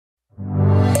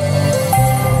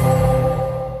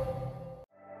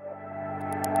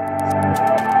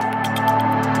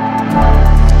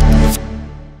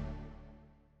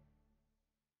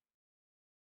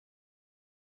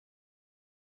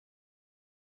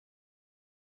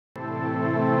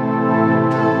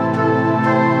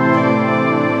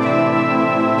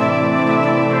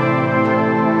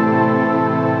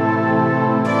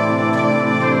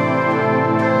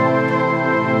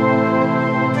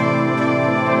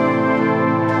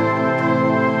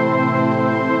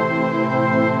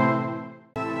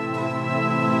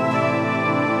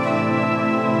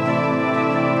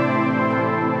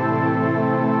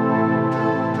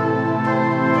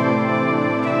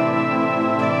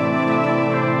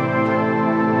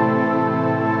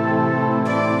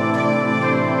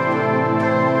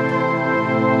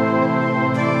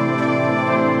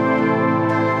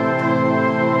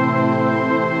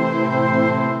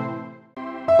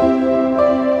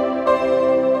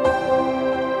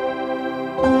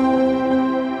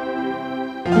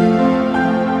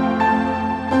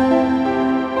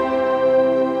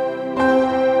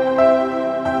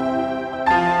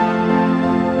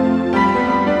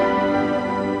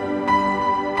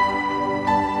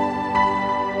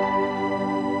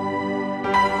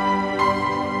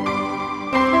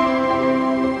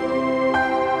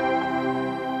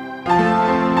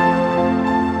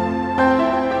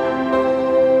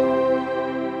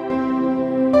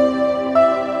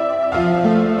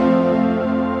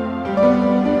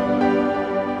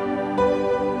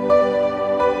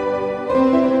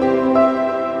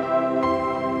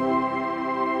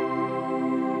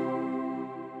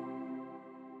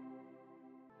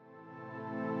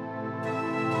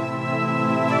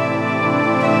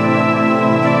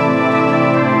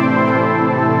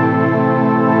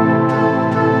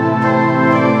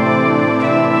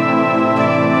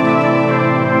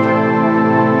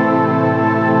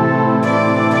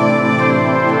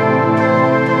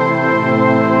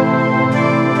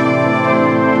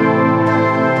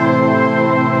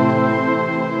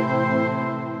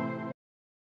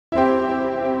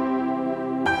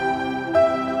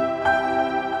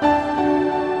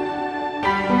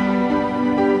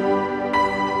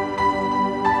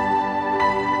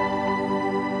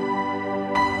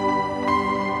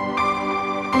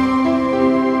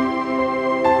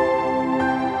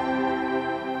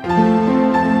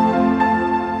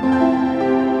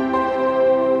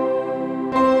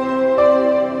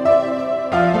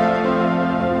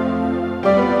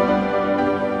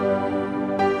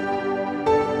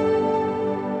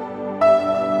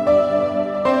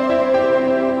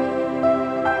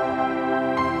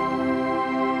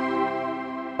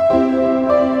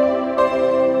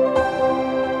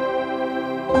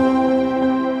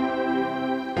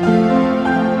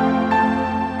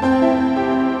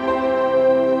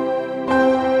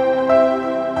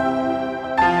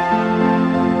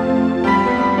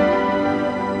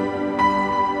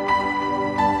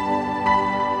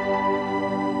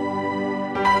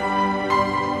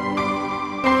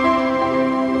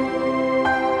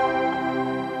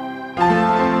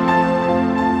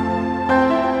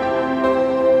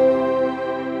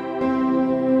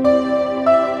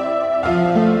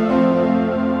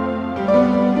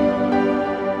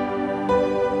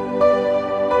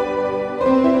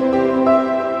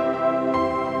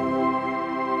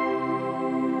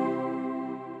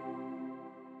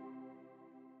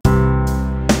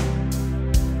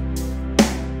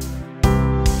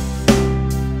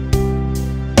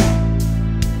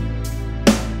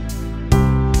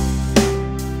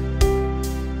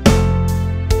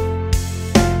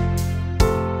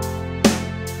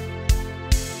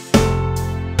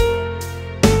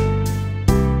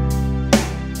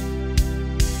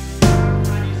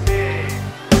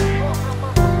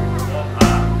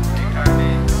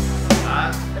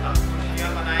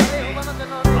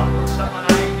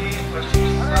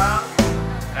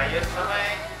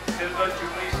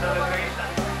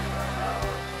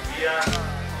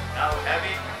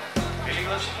having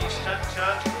Believers Eastern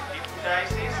Church, Diphu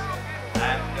Diocese,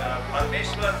 and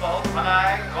Parmeshwar bahut bhala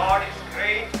hai. God is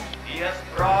great. He has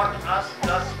brought us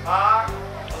thus far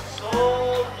for so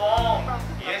long.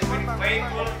 He has been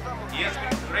faithful. He has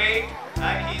been great,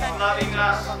 and He is loving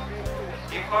us.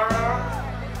 Diphu,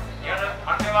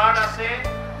 धन्यवाद আছে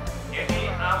এটি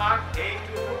আমার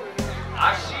এইটু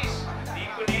आशीष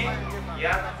दीपू ने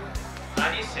या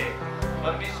आनिसे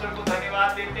परमेश्वर को धन्यवाद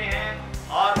देते हैं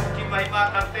और उनकी महिमा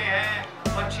करते हैं.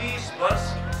 25 वर्ष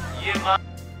ये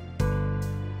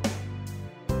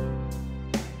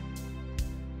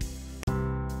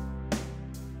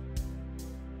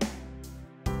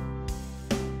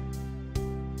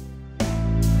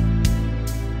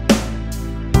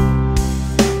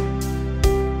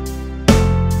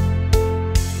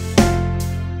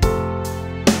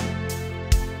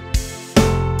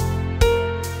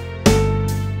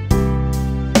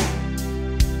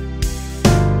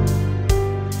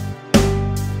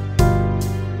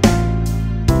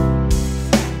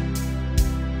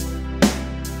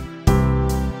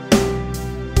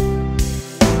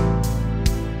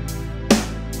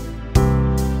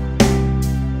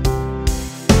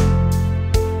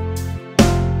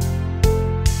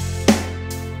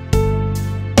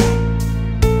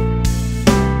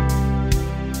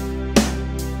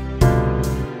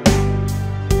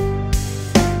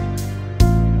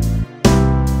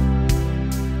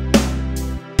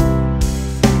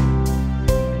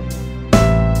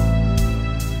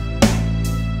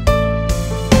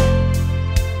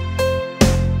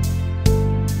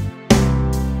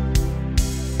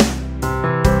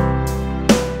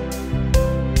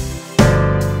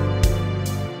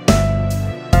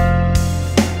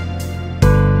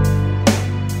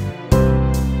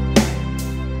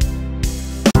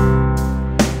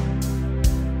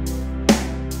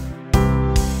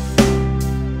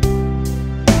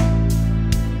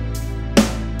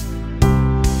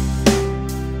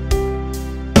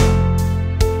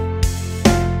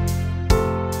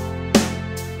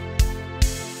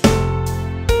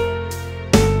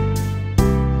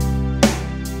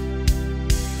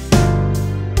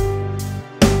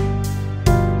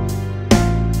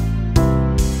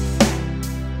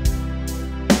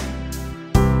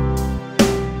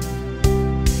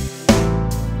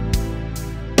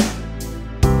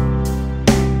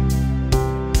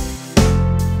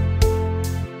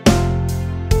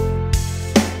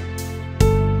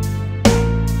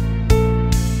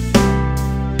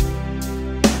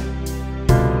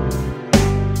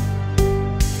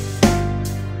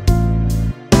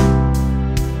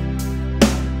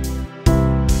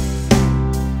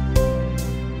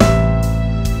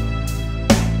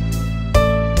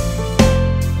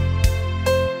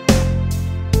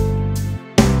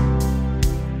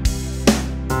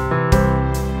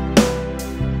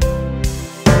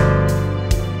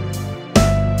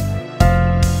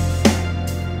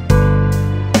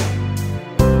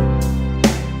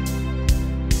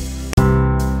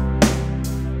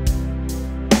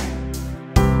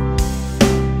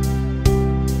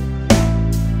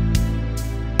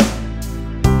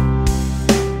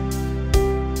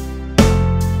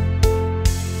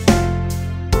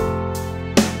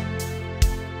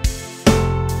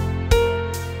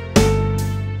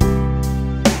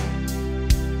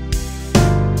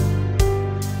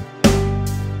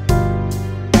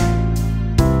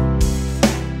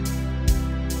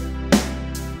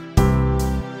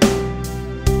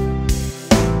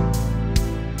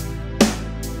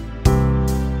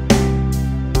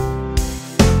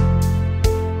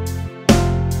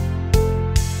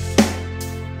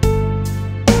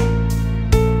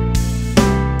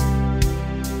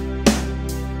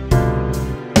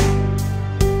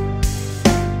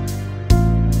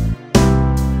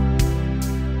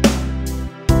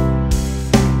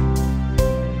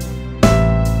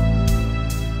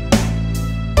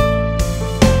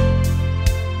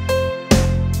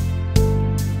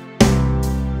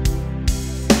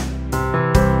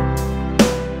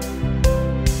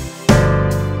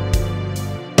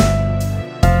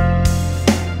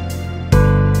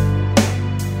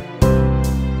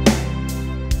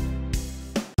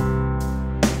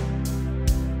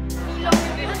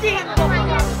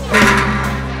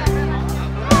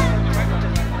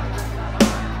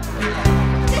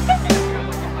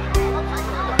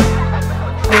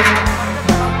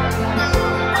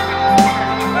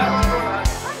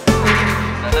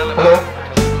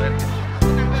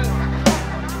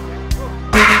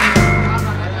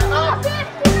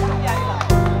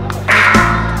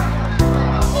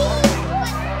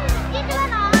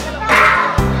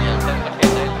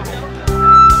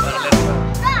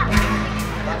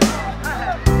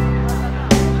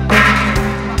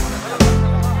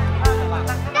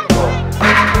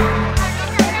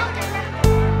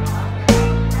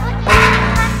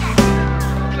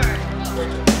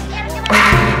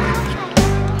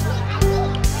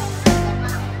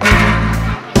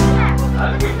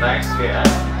Thanks, Kia.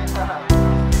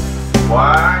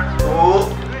 1,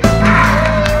 2.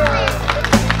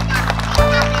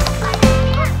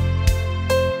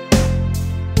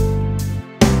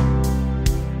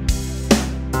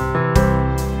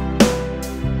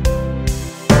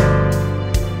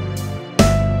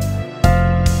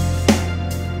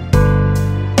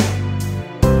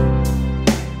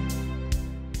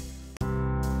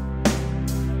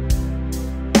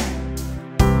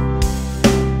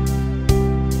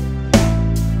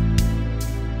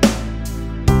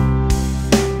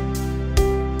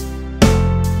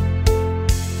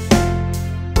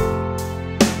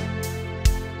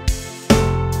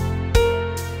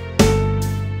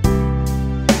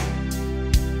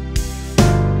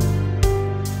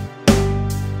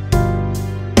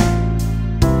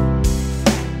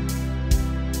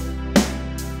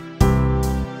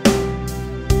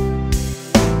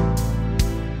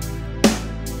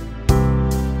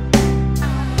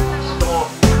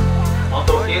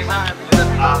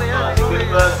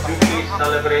 Jubilee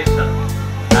celebration,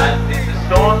 and this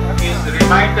stone is a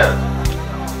reminder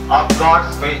of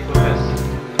God's faithfulness.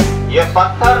 ये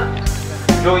पत्थर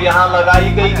जो यहाँ लगाई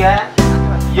गई है,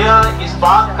 यह इस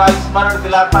बात का स्मरण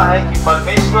दिलाता है कि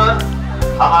परमेश्वर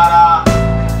हमारा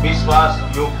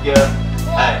विश्वास योग्य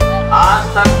है। आज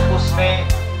तक उसने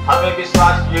हमें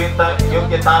विश्वास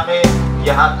योग्यता में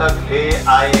यहाँ तक ले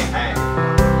आए हैं।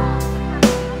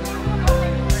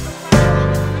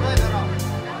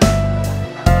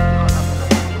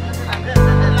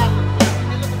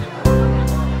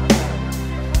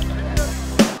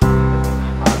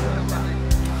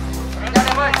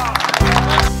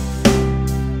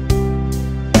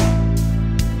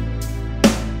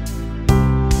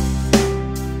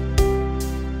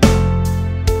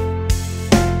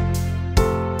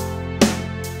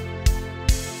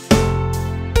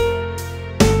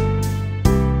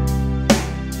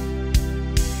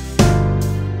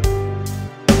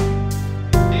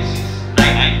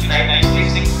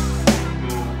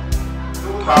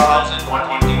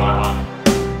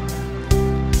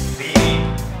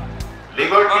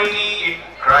 Liberty in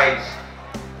Christ.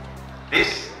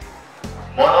 This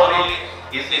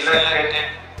monolith is erected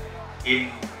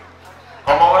in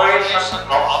commemoration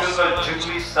of Silver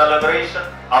Jubilee celebration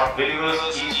of Believers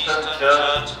Eastern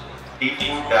Church,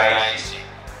 Diphu Diocese.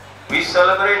 We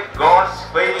celebrate God's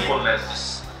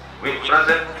faithfulness with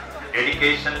present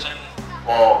dedication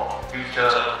for future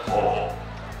hope.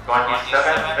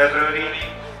 27th February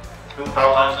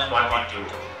 2022.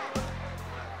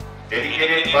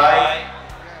 Dedicated by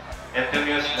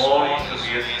Antonius Moore,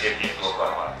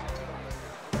 Episcopal.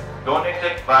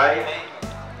 Donated by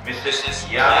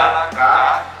Mrs. Yala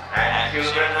Ka and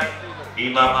children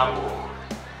Imam.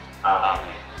 Amen.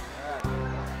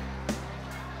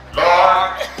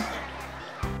 Lord,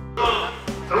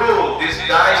 through this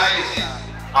diocese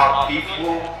of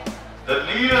Diphu, the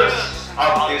leaders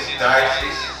of this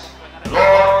diocese,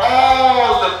 Lord,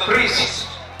 all the priests,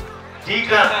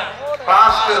 deacons,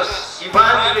 pastors,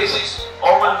 evangelists,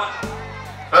 women,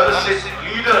 fellowship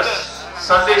leaders,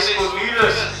 Sunday school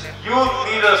leaders, youth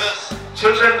leaders,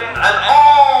 children, and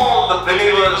all the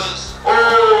believers. Oh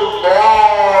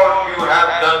Lord, you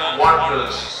have done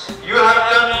wonders. You have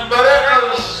done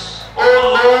miracles. Oh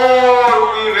Lord,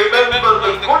 we remember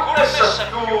the goodness of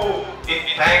you in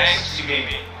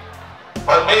thanksgiving.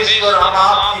 परमेश्वर हम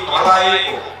आपकी भलाई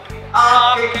को,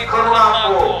 आपके करुणा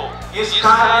को, इस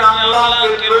कार्बी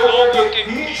आंगलोंग के लोगों के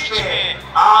बीच में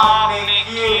आपने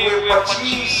किए हुए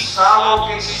 25 सालों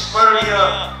के स्मरणीय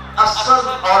असल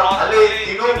और भले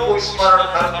दिनों को स्मरण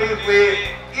करते हुए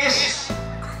इस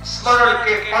स्मरण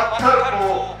के पत्थर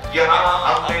को यहाँ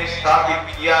हमने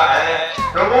स्थापित किया है।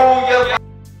 प्रभु यह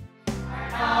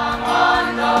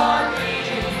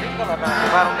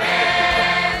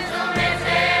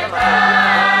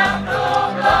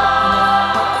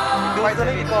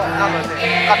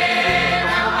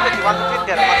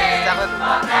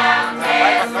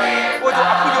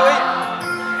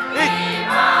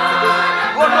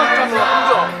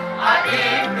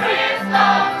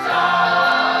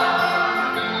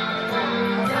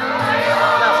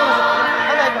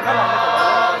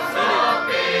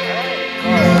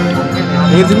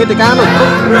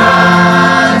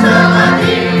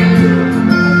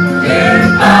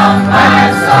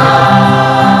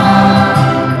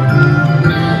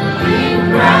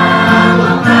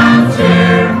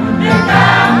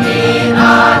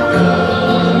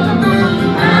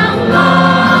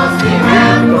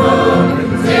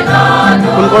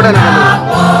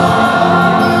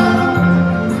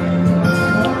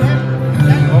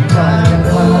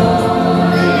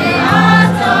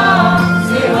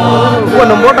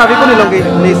nombor tapi ko nilong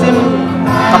nisim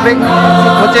kapek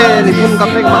hoce ribun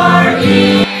kapek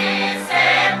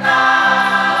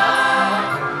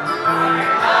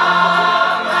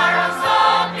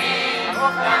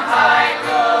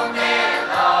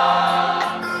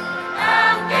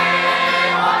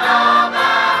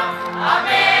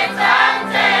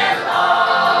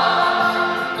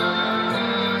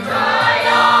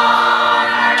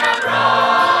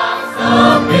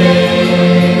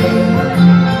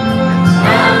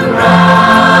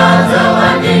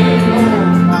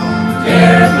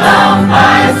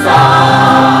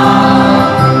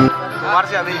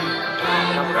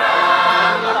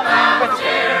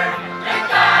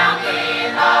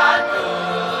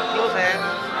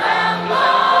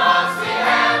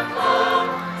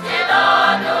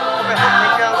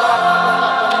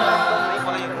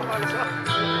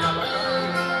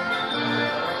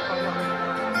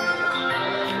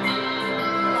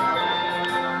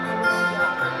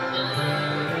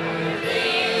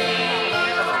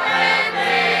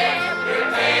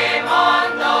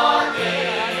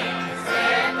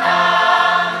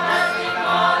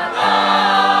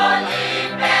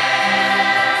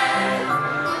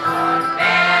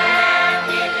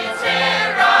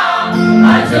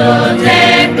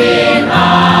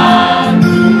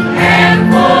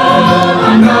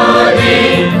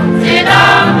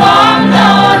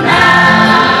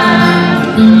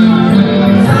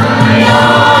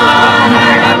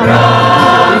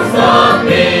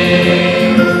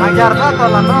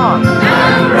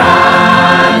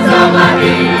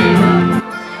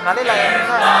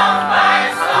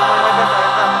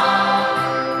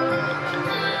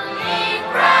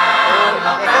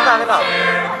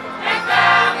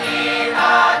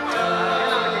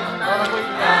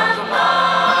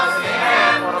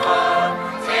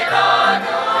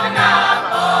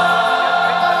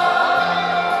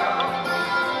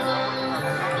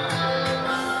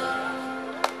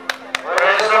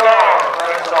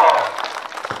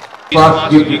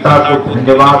की पिता को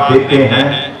धन्यवाद देते हैं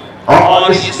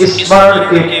और इस स्मरण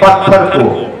के पत्थर को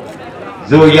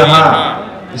जो यहाँ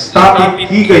स्थापित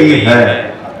की गई है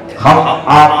हम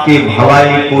आपके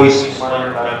भलाई को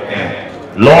स्मरण करते हैं।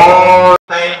 Lord,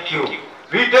 thank you.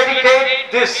 We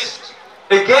dedicate this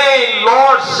again,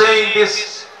 Lord, saying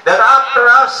this, that after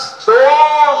us,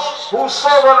 those who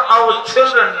serve our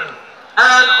children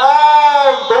and all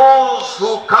those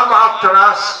who come after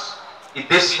us,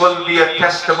 this will be a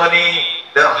testimony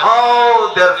that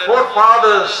how their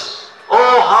forefathers,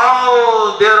 oh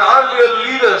how their earlier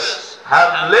leaders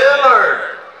have labored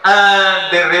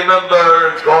and they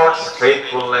remember God's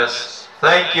faithfulness.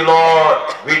 Thank you,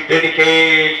 Lord. We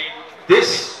dedicate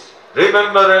this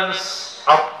remembrance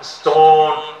of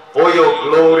stone for your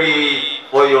glory,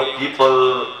 for your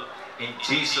people. In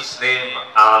Jesus' name,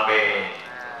 Amen.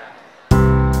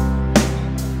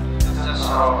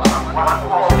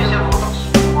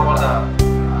 For the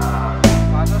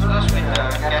fathers with the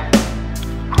cap.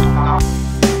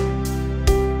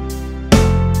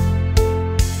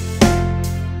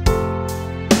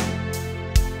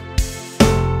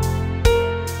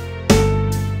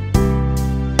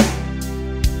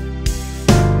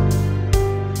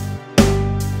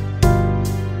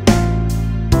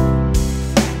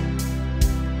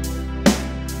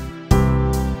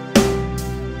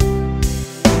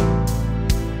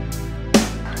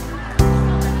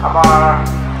 Amar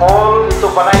hall itu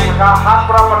panai thaka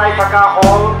hapra panai thaka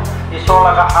hall iso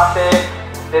laga hate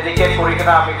dedicate kuri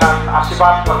kana amikan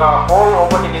asibat laga hall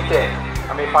opening ite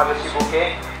ami father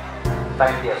sibuke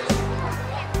time dia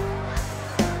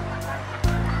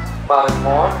Bharat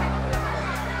मोर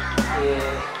ये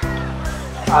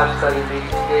आज का ये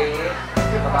meeting के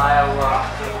लिए बनाया हुआ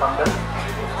मंडल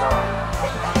उसका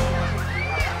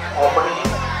opening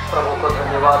प्रभु को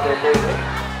धन्यवाद देते हुए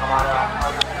हमारा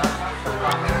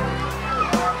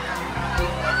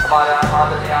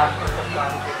आदरणीय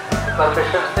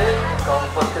परमेश्वर से उनका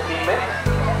उपस्थिति में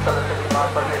सदस्य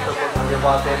परमेश्वर को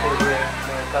धन्यवाद देते हुए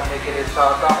मैं करने के लिए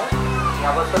चाहता हूँ।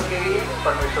 यहाँ अवसर के लिए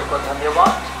परमेश्वर को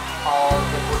धन्यवाद और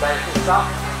डायोसिस का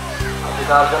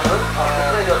अधिकार जनरल और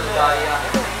दूसरे जो अधिकारियाँ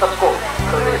हैं सबको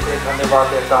हृदय से धन्यवाद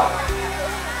देता हूँ।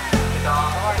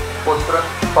 पुत्र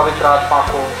पवित्र आत्मा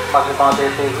को महिमा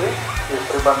देते हुए इस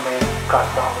रिबन में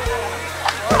काटता हूँ।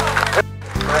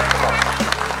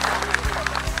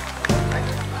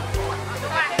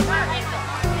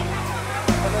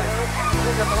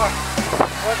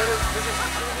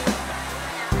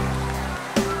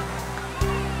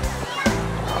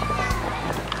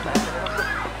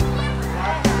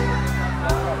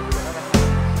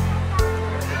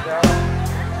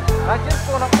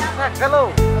 Hello,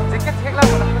 tiket hekla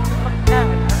mana?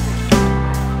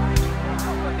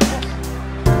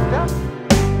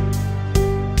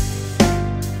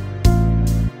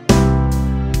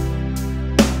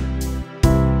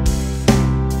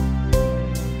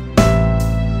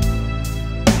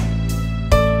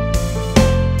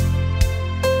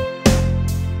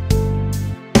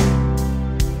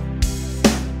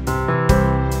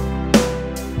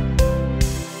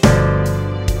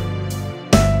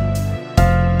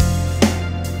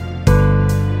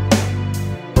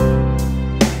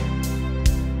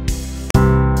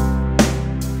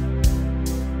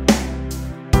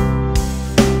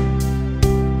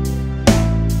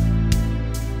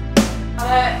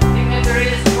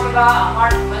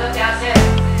 আমার মদতে আছে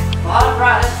बहुत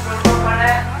बड़ा प्रोग्राम बना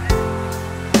है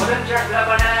वॉलंटियर्स भी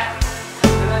बना है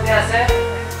मदते আছে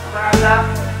अपना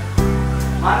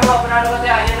मानव अपना लोगों से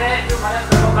आए हैं जो मदद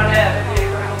प्रोग्राम बना है अभी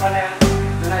प्रोग्राम बना है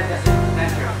मदते আছে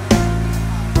thank you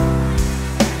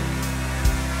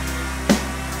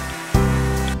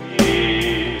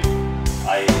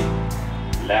I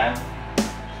lamp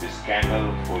this candle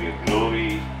for your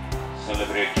glory,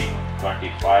 celebrating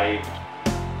 25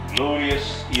 glorious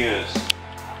years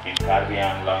in Karbi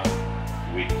Anglong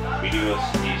with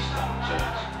Witwarson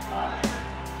Church. Amen.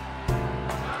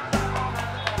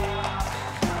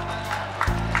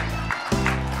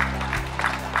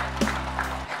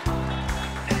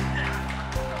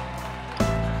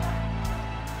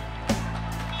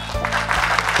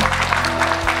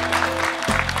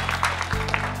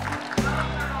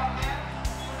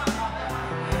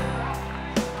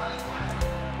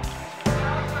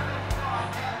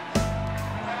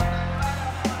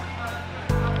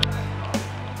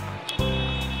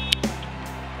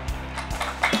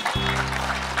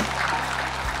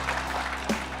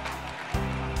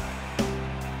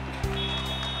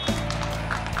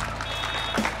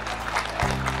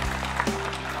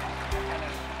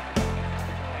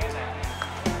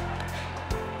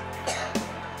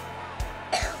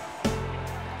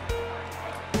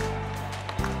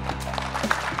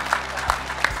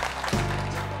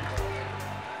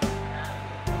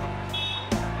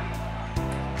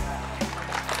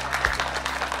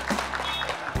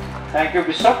 Thank you,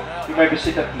 Bishop. You may be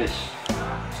seated, please.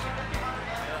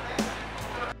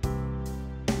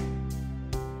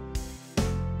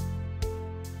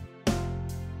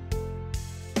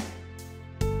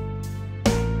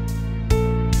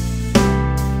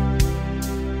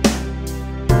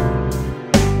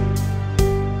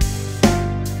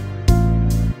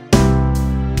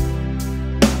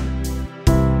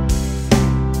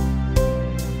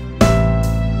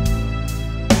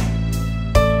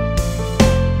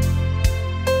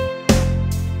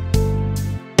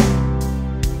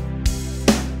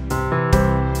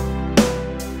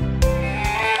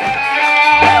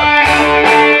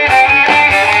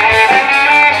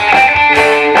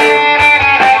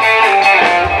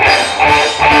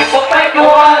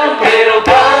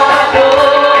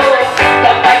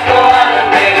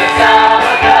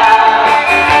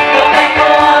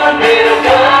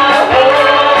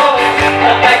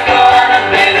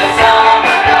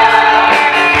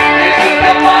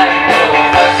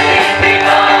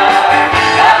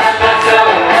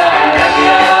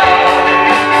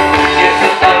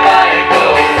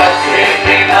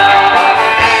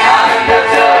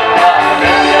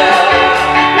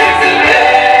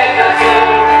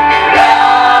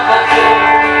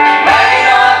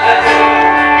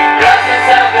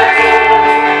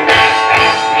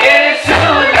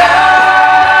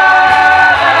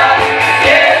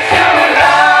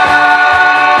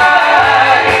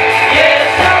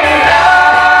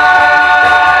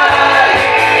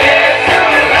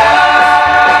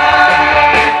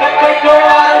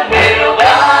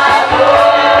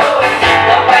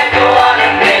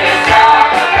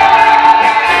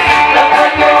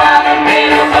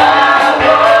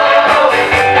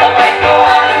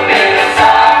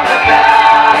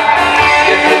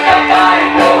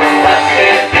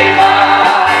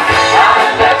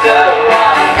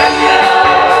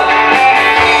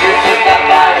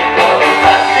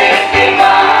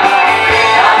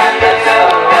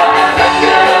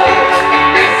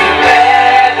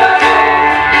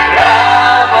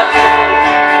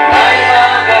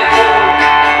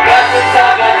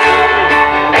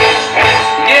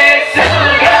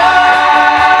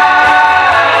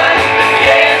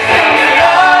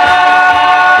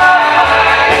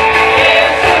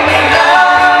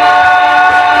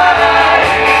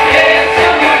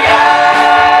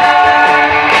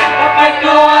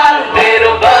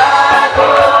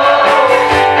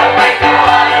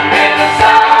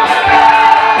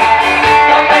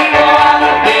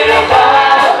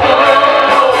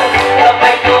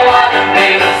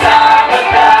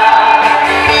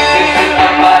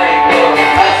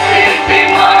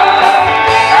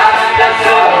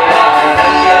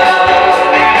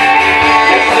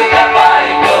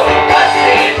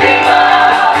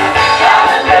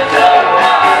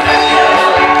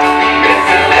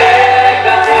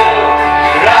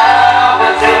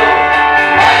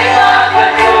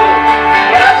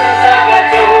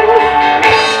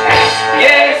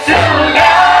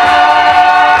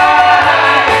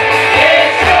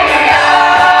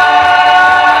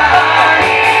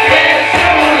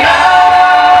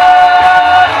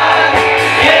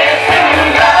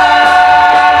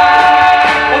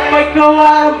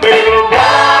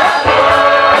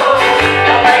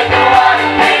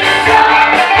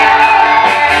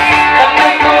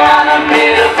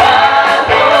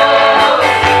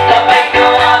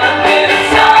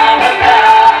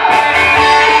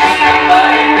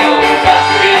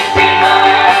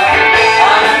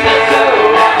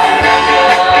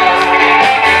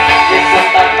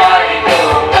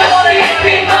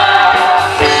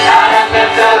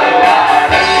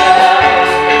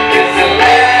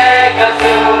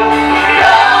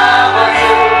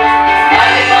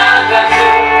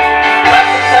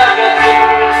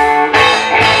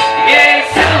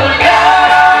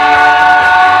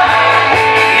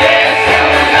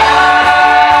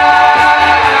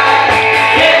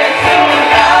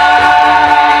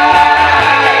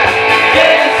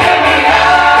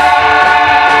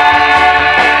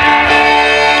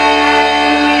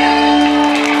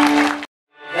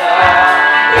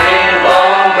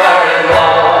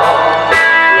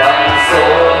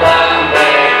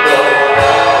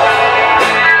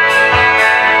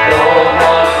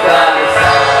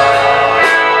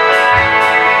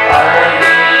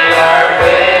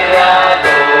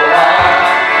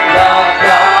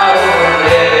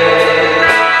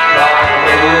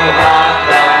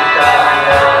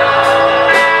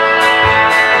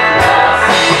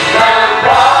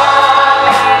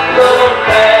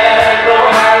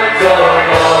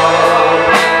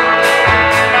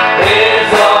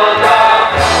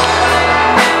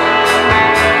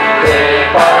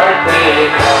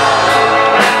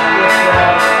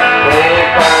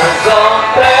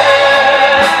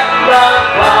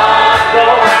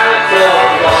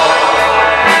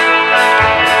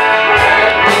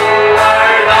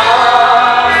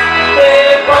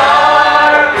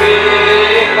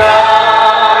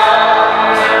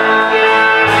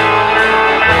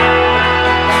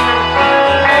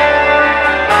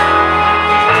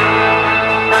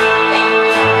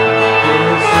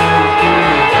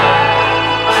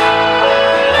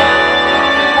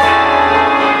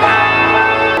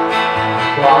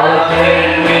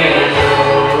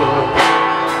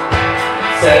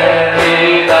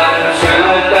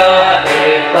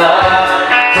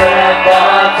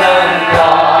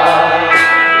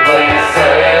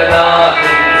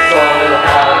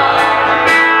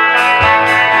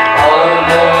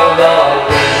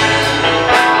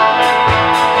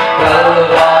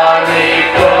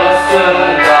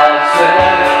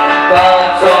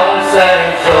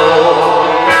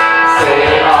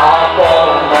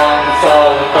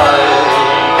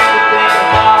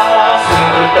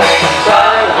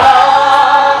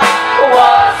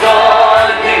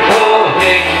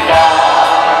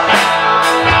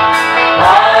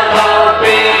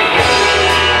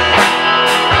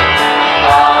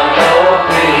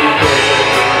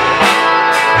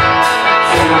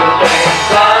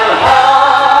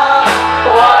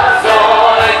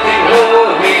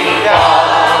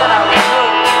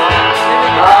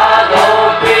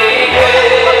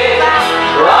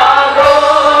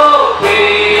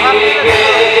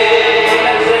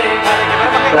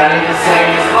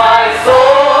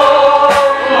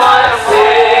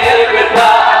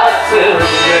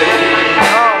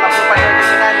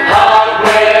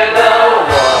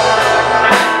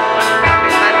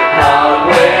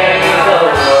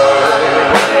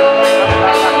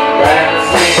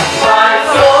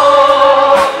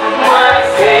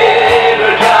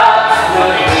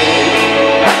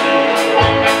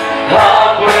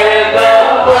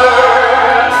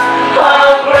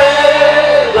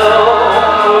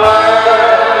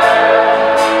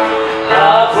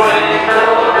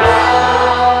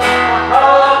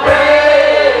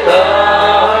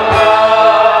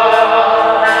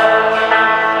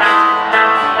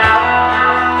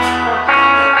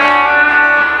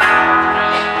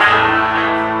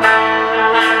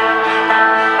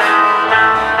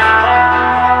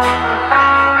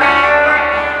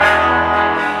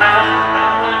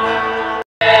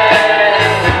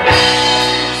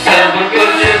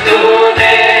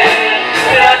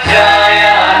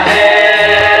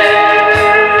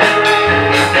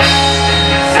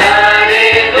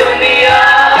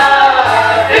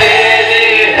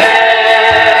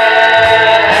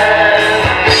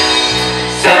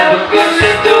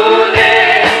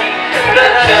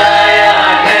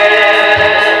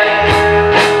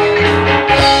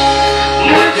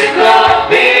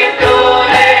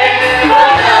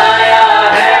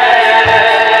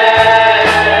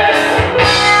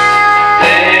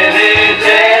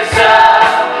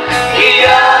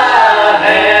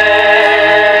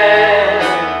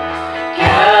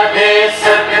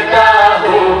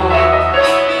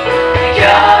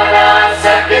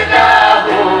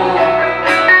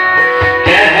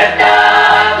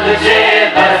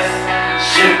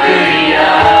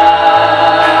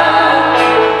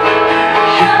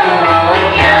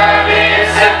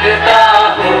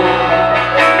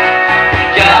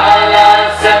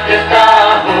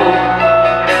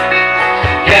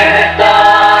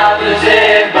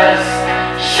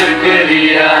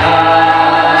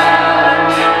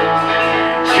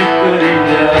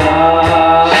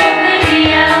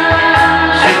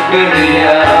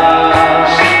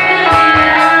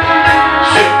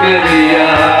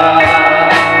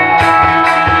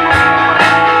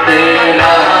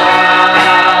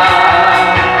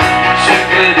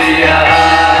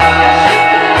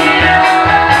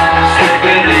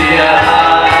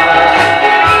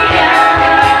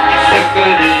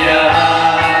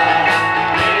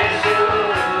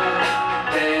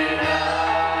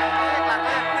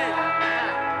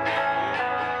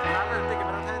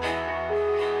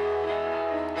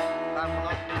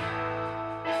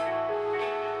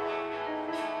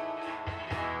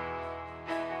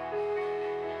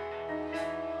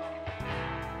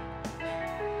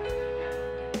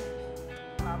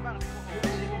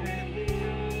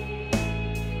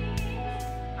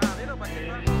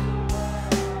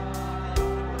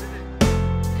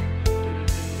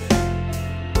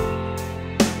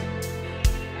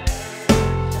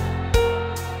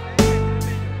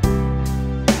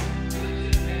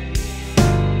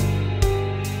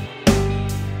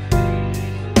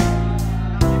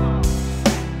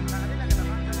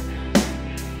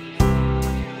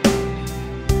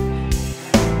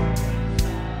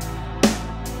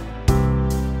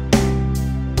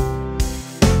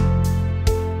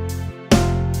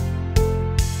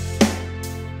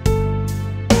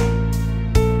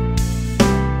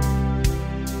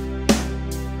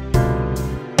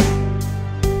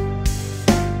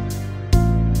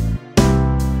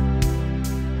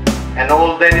 And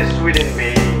all that is within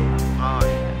me,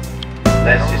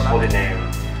 bless His holy name.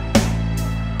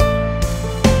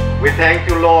 We thank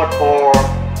you, Lord, for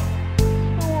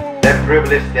that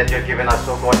privilege that you've given us,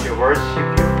 oh God, to worship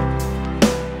you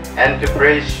and to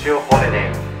praise your holy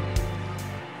name.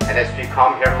 And as we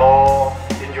come here, Lord,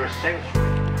 in your sanctuary,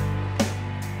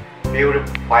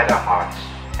 purify our hearts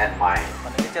and minds.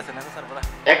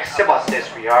 Accept us as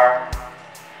we are.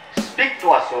 Speak to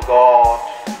us, oh God,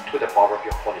 to the power of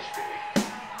your Holy Spirit.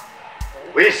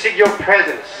 We seek your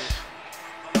presence.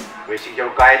 We seek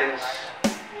your guidance.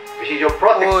 We seek your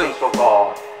protection, oh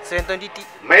God.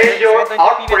 May your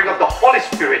outpouring of the Holy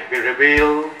Spirit be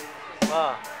revealed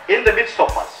in the midst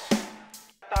of us.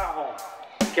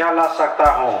 क्या ला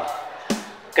सकता हूँ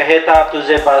कहता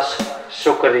तुझे बस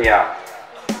शुक्रिया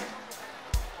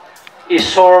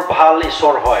ईश्वर भाल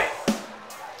ईश्वर होय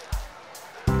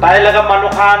ताई लगा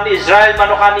मनुखान इजराइल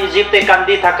मनुखान इजिप्टे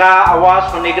कांदी थका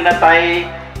आवाज सुनिगना ताई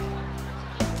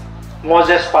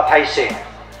मोजेस पठाई से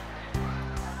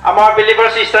अमार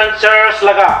बिलीवर्स ईस्टर्न चर्च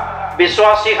लगा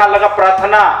विश्वासी खान लगा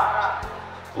प्रार्थना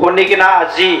हुनिगना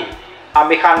अजी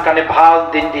आमिखान काने भाल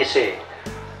दिन दिसे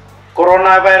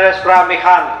कोरोना वायरस प्रा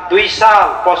आमिखान 2 साल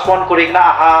पोस्टपोन करिगना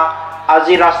आहा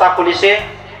अजी रास्ता खुलिसे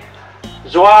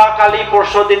जोआ काली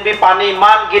परसो दिन भी पानी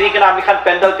मान गिरिगना आमिखान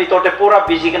पेंडल पितोटे पूरा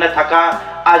बिजिगना थका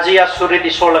আজি আসুরে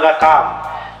ঈশ্বর লগা কাম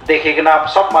দেখিগনা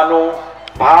সব মানু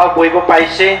ভাল বইব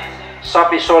পাইছে সব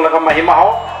ঈশ্বর লগা মহিমা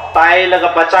হও তাই লগা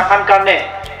বাচ্চা খান কারণে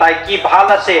তাই কি ভাল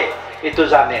আছে ইতু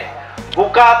জানে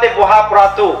বুকাতে বহা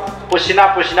প্রাতু পসিনা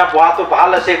পসিনা বহাতু ভাল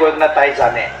আছে গয়গনা তাই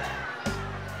জানে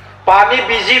পানি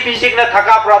বিজি বিজিগনা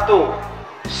থাকা প্রাতু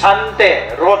শান্তে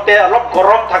রোতে অলপ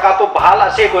গরম থাকা তো ভাল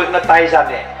আছে গয়গনা তাই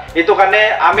জানে ইতু কারণে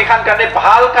আমি খান কারণে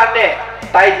ভাল কারণে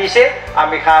তাই দিছে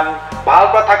আমি খান ভাল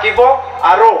পা থাকিব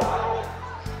আৰু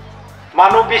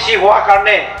মানুহ বেছি হোৱা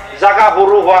কাৰণে জাগা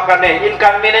সৰু হোৱা কাৰণে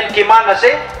ইনকনভিনিয়েন্ট কিমান আছে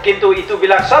কিন্তু ইটো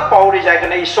বিলাক সব পাহৰি যায়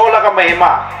কাৰণে ঈশ্বৰ লগা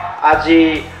মহিমা আজি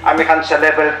আমি খান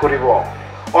সেলিব্ৰেট কৰিব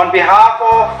on behalf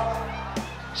of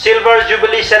silver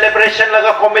jubilee সেলিব্ৰেশন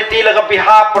লগা কমিটি লগা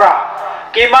বিহাফ পৰা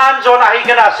কিমান জন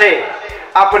আহিগনা আছে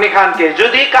আপুনি খানকে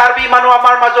যদি কাৰ্বি মানুহ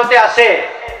আমাৰ মাজতে আছে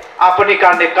আপুনি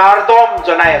কাৰণে কাৰদম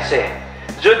জনাই আছে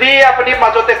যদি আপুনি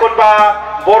মাজতে কোনবা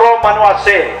বড় মানুহ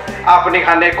আছে আপুনি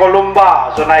খানে কলম্বা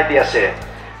জনাই দি আছে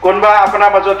কোনবা আপোনাৰ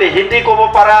মাজতে হিন্দী ক'ব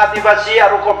পাৰা আদিবাসী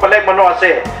আৰু বেলেগ মানুহ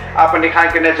আছে আপুনি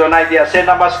খানকে জনাই দি আছে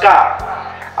নমস্কাৰ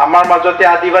আমাৰ মাজতে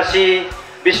আদিবাসী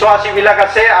বিশ্বাসী বিলাক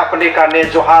আছে আপুনি কাৰণে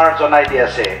জোহাৰ জনাই দি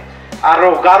আছে আৰু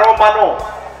গাৰো মানুহ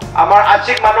আমাৰ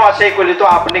আচিক মানুহ আছে কলিতো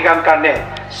আপুনি গান কাৰণে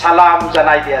সালাম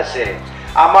জনাই দি আছে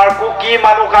আমাৰ কুকি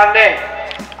মানুহ কাৰণে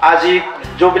আজি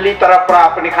जुबिली तरफ পৰা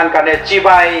আপুনি খান কানে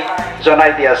চিবাই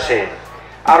জনাই দি আছে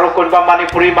আৰু কোনবা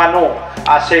মণিপুৰী মানুহ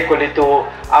আছে কলিতো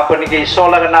আপুনি কি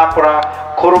সোলগ না পৰা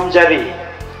খুৰুমজাৰি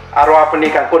আৰু আপুনি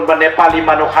কোনবা নেপালী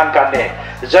মানুহ খান কানে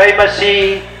জয় মসি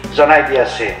জনাই দি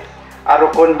আছে আৰু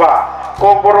কোনবা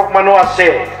কোবৰক মানুহ আছে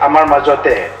আমাৰ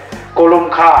মাজতে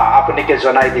কলুমখা আপুনি কে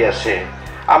জনাই দি আছে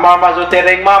আমাৰ মাজতে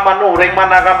ৰেংমা মানুহ ৰেংমা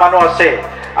নাগা মানুহ আছে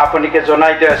আপুনি কে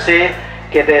জনাই দি আছে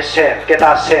কেদেছে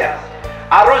কেদাছে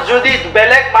আৰু যদি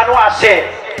বেলেগ মানুহ আছে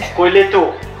কইলেতো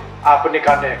আপুনি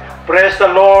কানে প্রেজ দ্য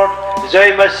লর্ড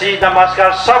জয় মসি নমস্কার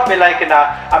সব মিলাই কিনা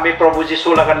আমি প্রভু যিশু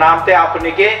লগা নামতে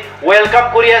আপনিকে ওয়েলকাম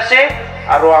করি আছে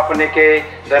আৰু আপনিকে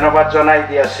ধন্যবাদ জনাই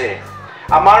দি আছে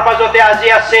আমাৰ মাজতে আজি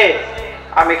আছে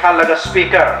আমি খান লগা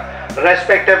স্পিকাৰ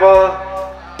ৰেসপেক্টেবল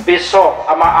বিশপ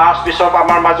আমাৰ আৰ্চ বিশপ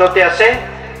আমাৰ মাজতে আছে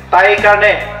তাই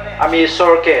কাৰণে আমি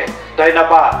ঈশ্বৰকে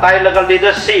ধন্যবাদ তাই লগা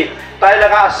লিডাৰশিপ তাই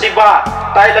লগা আশীৰ্বাদ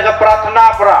তাই লগা প্ৰাৰ্থনা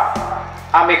পৰা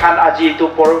আমি খান আজি ইটো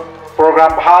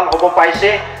program ভাল হ'ব পাইছে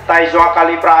তাই যোৱা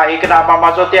কালি পৰা আহিকনা আমাৰ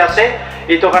মাজতে আছে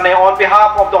ইটো কাৰণে on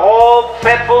behalf of the whole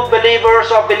faithful believers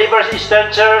of Believers Eastern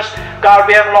Church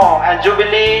Karbi Anglong and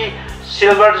Jubilee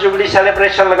Silver Jubilee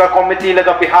celebration laga committee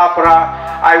laga behalf পৰা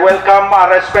I welcome our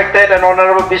respected and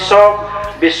honorable Bishop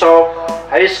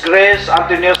His Grace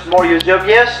Antonius More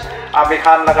Eusebius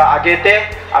amikhan laga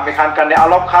agete amikhan kane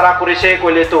alop khara kurise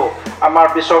koile tu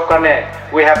amar bishop kane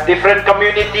we have different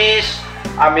communities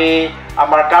ami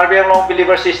amar Karbi Anglong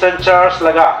Believer Christian Church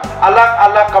laga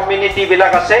alag community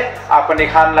bilak ase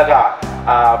apani khan laga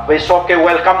bishop ke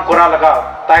welcome kora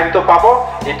laga time to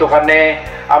pabo itu kane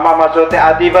ama majote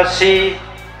Adivasi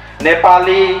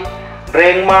Nepali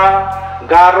Rengma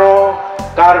Garo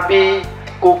Karbi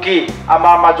Kuki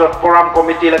amar majot program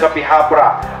committee laga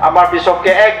pihapra amar bishop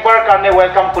ke ekbar karne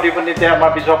welcome kuribunite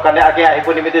amar bishop kane age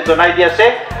ahibunimite jonai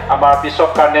diase amar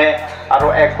bishop kane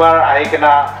aro ekbar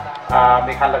ahikena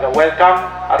mikhan laga welcome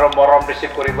aro morom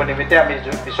receive kuribunimite ami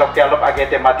bishop ke alop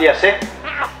agete mati ase.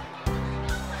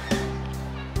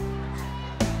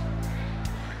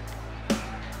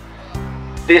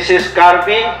 This is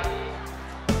Karbi.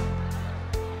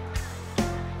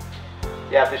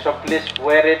 Yeah, Bishop, please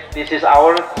wear it. This is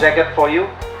our jacket for you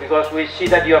because we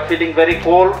see that you are feeling very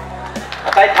cold.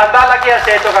 Thanda lagi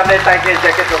ase to kane jacket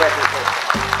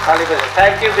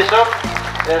Thank you, Bishop.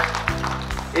 Yes.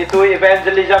 Itu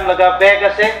evangelism laga bag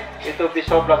ase. Itu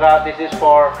Bishop laga. This is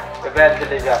for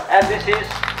evangelism. And this is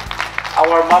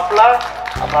our muffler.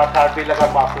 Amar Karbi laga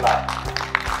muffler.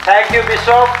 Thank you,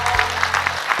 Bishop.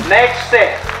 Next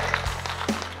day.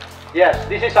 Yes,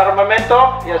 this is our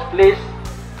memento. Yes, please.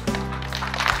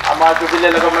 Ama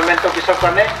Jubilee laga memento bishop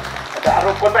karne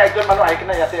aro kon ba ekjon manu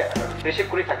aikna yate receive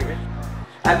kuri thakibe.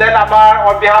 And then amar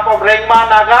on behalf of Rengma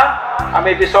Naga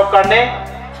ami bishop karne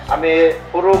ami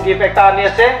puru gift ekta ani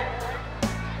ase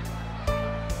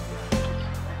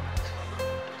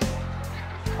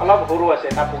alab huru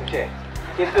ase na pungche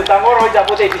kintu dangor hoi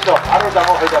jabo de bishop aro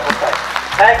dangor hoi jabo tai.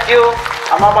 Thank you.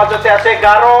 Ama majote ase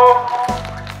Garo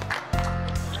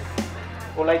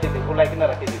ulai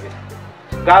kena rakhi dibe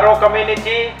Garo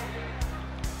community.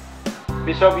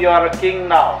 Bishop, you are a king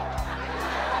now.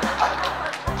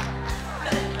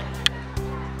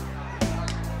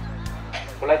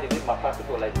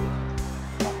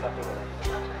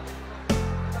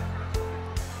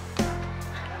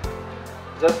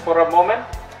 Just for a moment.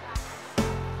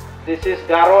 This is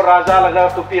Garo Raja laga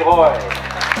tupi hoy.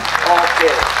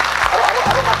 Okay.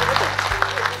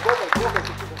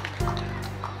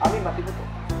 Ami mati betul.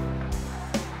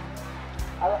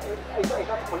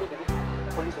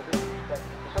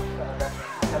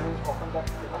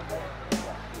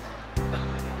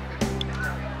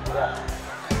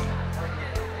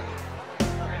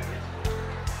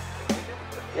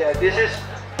 Yeah, this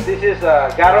is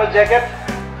Garo jacket.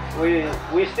 We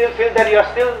still feel that you are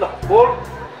still cool.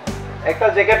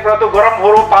 Ekta jacket pura tu garam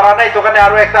huru para na itu kan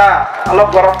aro ekta alop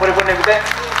garam puripun nimite.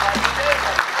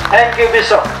 Thank you,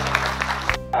 Bishop.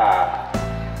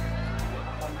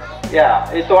 Ya,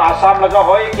 itu Assam laga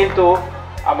hoy kintu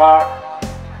amar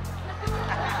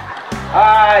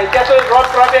itu tu road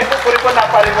project itu puripun na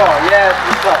paribo. Yes,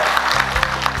 Bishop.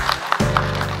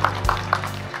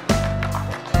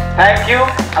 Thank you.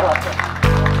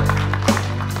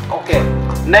 Okay.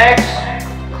 Next,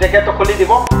 jacket to khuli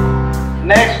dibo.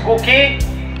 Next, Cookie,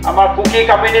 amar Cookie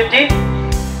community.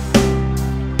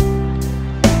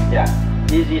 Yeah,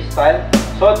 easy style.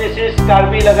 So this is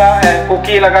Karbi laga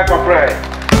Cookie laga kapra hai.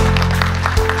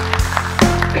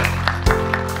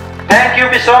 Thank you,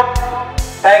 Bishop.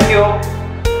 Thank you.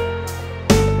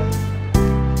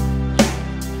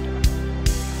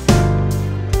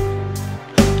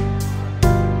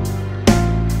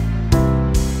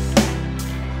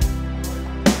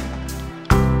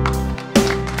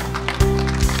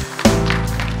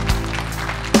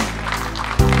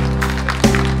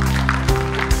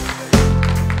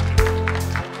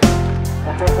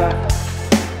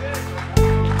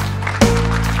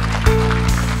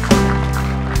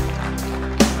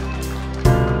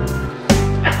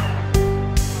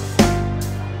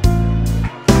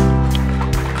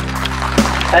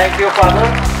 Thank you, Father.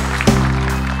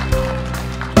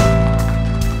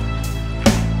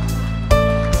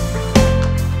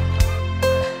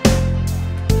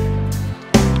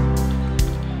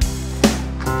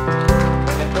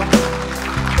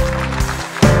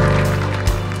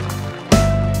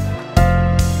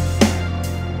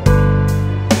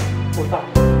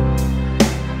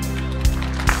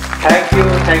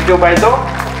 Thank you, Baito.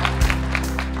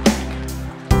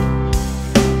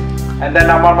 And then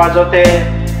Amar Majote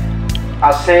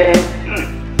ase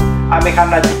amikhan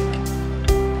naji.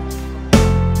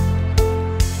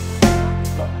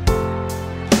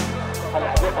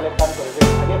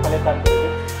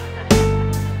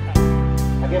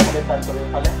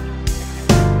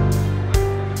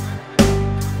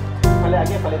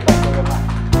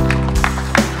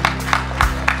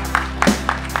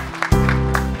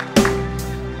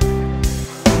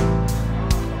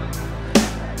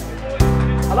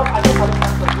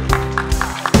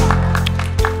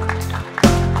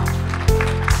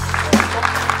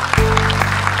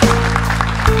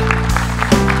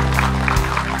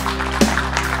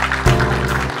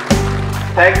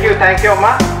 Thank you अम्मा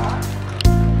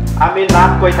आमी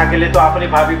नाम कोई थाकिले तो अपनी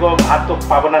भाभी को हाथ तो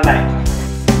पाबना नहीं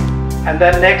एंड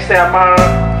देन नेक्स्ट है हमार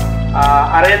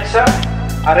अरेंज सर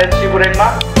अरेंज शिवरेंगा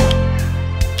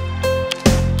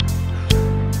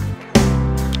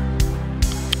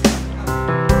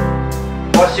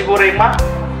और शिवरेंगा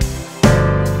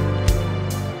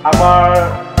हमार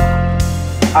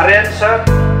अरेंज सर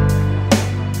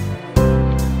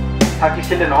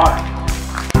थाकिसिले নহয়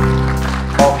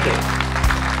okay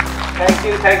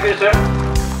thank you sir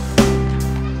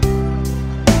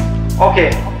okay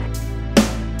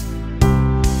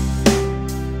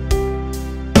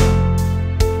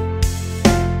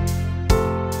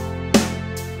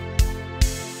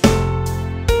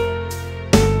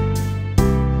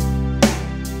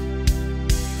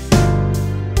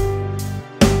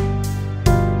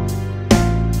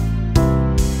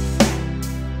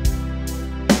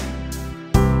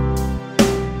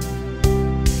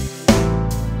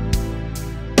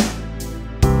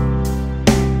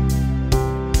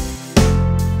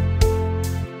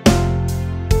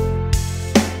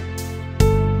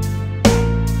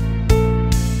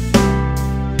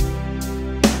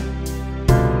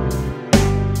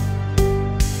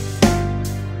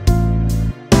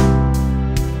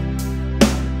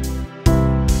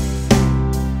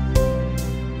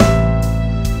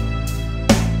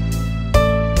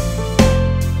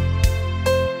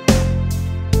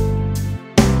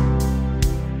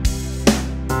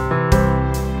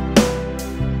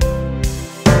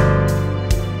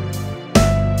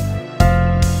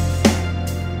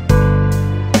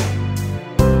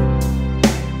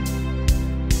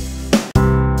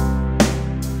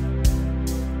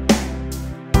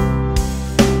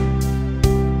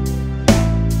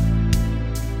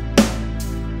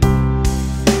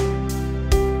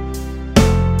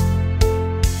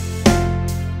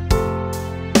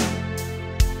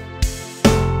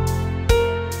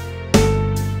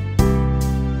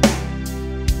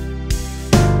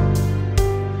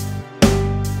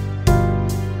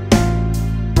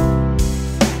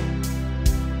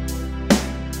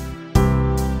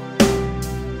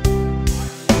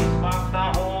मांगता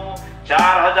हूँ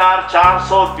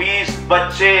 4,420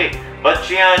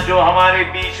 बच्चियां जो हमारे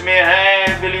बीच में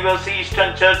हैं बिलीवर्स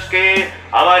ईस्टर्न चर्च के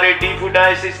हमारे डिफू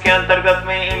डायसिस के अंतर्गत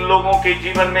में इन लोगों के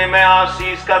जीवन में मैं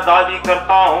आशीष का दावी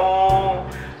करता हूँ।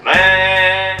 मैं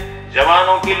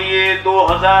जवानों के लिए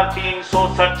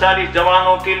 2,347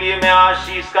 जवानों के लिए मैं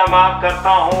आशीष का मांग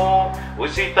करता हूँ।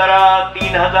 उसी तरह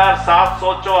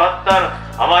 3,774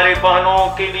 हमारे बहनों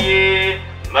के लिए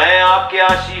मैं आपके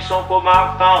आशीषों को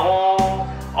मांगता हूँ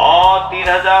और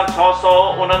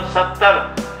 3,669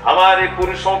 हमारे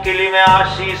पुरुषों के लिए मैं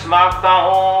आशीष मांगता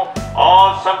हूँ और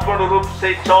संपूर्ण रूप से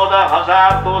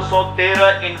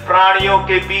 14,213 इन प्राणियों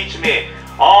के बीच में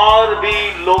और भी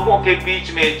लोगों के बीच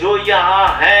में जो यहाँ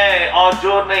हैं और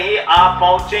जो नहीं आ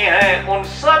पहुंचे हैं उन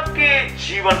सब के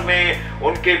जीवन में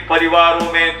उनके परिवारों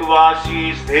में तू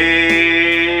आशीष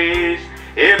भेज।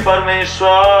 हे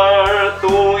परमेश्वर तू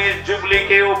इस जुबली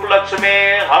के उपलक्ष्य में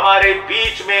हमारे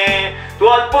बीच में तू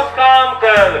अद्भुत काम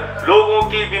कर। लोगों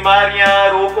की बीमारियां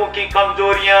रोगों की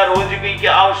कमजोरियां रोजगी की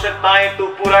आवश्यकताएं तू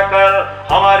पूरा कर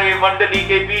हमारे मंडली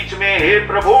के बीच में। हे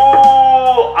प्रभु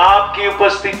आपकी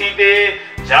उपस्थिति दे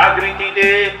जागृति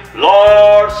दे।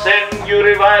 Lord send you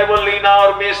revival in our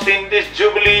mist in this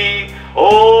jubilee.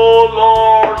 Oh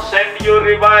Lord, send your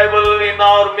revival in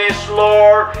our midst,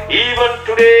 Lord. Even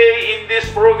today in this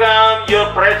program, your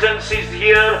presence is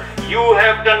here. You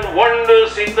have done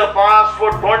wonders in the past for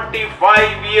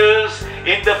 25 years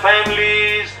in the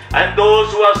families and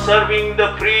those who are serving the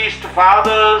priest,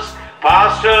 fathers,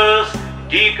 pastors,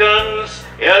 deacons,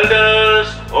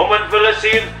 elders, women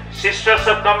fellowship, sisters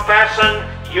of compassion,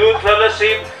 youth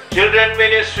fellowship, children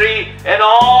ministry and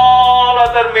all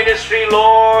other ministry,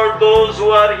 Lord. Those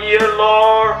who are here,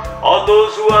 Lord, or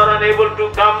those who are unable to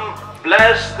come,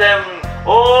 bless them.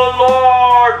 Oh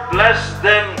Lord, bless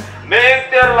them. Make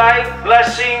their life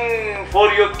blessing for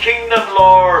your kingdom,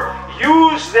 Lord.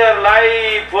 Use their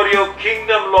life for your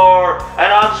kingdom, Lord.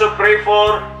 And also pray for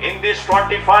in these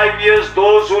 25 years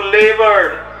those who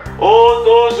labored. Oh,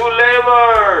 those who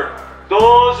labored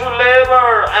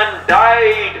and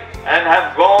died and have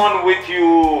gone with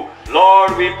you.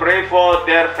 Lord, we pray for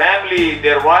their family,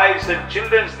 their wives and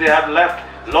children they have left.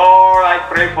 Lord, I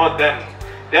pray for them,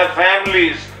 their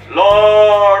families.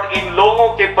 Lord, इन लोगों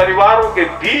के परिवारों के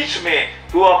बीच में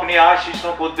तू अपनी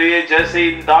आशीषों को दे जैसे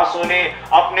इन दासों ने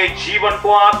अपने जीवन को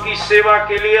आपकी सेवा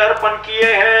के लिए अर्पण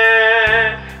किए हैं।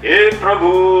 हे प्रभु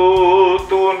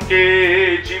तू उनके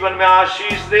जीवन में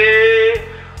आशीष दे।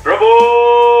 प्रभु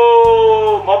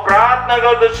मैं प्रार्थना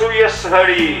गर्दछु यस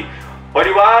घडी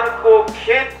परिवार को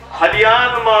खेत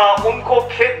खलियान में, उनको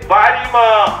खेत बारी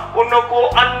में, उनको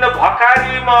अन्न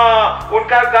भकारी में,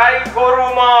 उनका गाई गोरु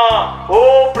में, हो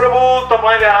प्रभु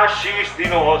तपाईले आशीष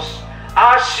दिनुहोस्,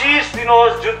 आशीष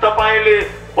दिनुहोस्। जुन तपाईले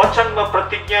वचनमा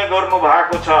प्रतिज्ञा गर्नु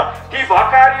भएको छ ती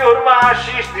भकारीहरुमा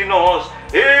आशीष दिनुहोस्।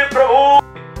 हे प्रभु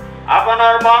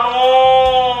আপনার মানুষ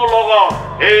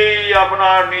এই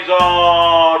আপনার নিজ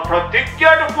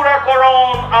প্রতিজ্ঞাটা পুরা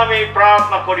করুন আমি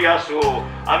প্রার্থনা করি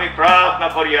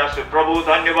आसु प्रभु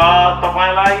धन्यवाद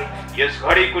तपाईलाई यस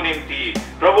घड़ी को निम्ति।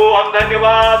 प्रभु हम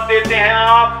धन्यवाद देते हैं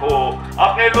आपको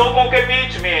अपने लोगों के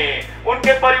बीच में,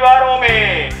 उनके परिवारों में,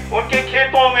 उनके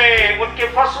खेतों में, उनके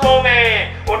फसलों में,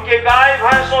 उनके गाय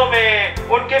भैंसों में,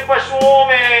 उनके पशुओं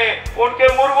में, उनके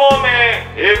मुर्गों में।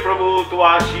 हे प्रभु तू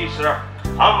आशीष रख।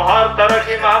 हम हर तरह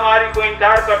की महामारी को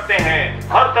इनकार करते हैं,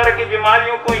 हर तरह की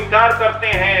बीमारियों को इनकार करते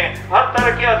हैं, हर तरह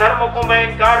के अधर्मों को मैं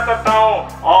इनकार करता हूँ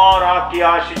और आपकी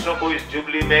आशीषों को इस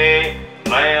जुबली में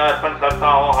मैं अर्पण करता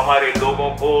हूँ हमारे लोगों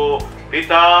को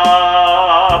पिता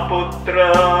पुत्र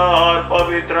और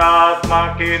पवित्र आत्मा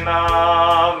के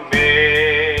नाम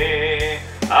में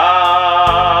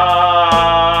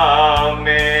आमीन।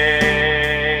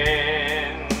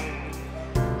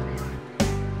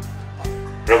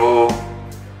 प्रभु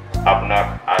अपना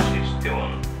आशीष दो।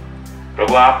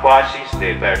 प्रभु आपको आशीष दे।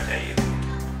 बैठ जाइए।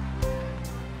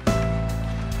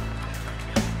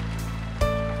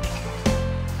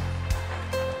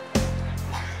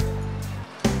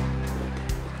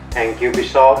 Thank you,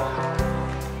 Bishop.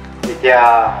 এতিয়া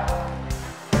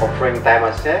offering time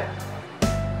আছে।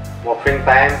 offering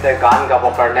time তে গান গাব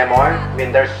কাৰণে মই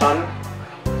Witwarson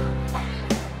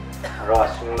আৰু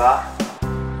আসুংলা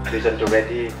দুজনটো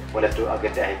ready বলে তো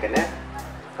আগতে আহি কেনে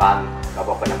গান গাব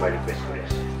কাৰণে মই ৰিকুৱেষ্ট কৰি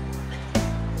আছো।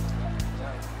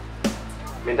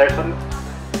 Witwarson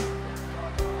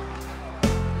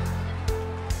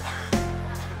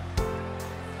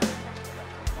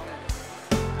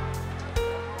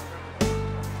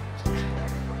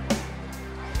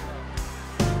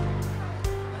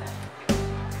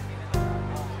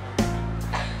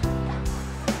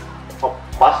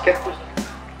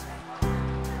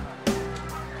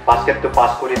basket to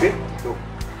pass koribi to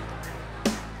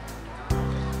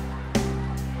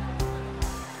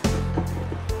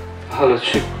hello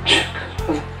check.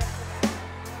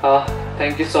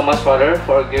 Thank you so much, Father,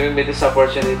 for giving me this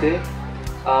opportunity.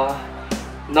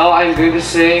 Now I'm going to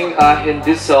sing in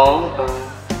this song,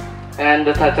 and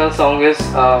the title song is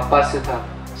Pasita.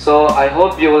 So I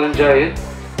hope you will enjoy it.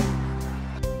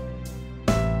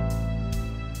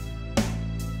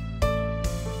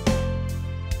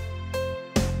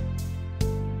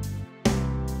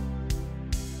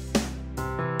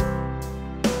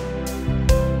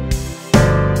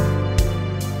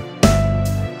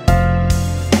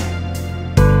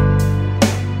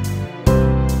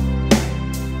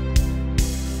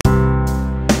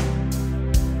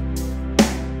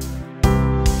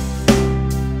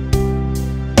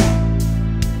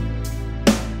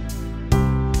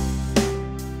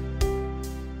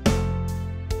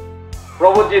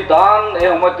 प्रभु जी दान ए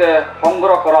हमते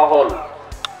संग्रह करा हल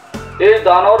ए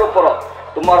दानर ऊपर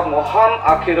तुमार महान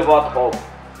आशीर्वाद हो।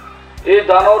 ए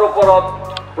दानर ऊपर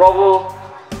प्रभु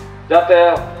जाते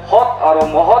हत और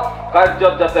महत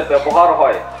कार्य जाते व्यवहार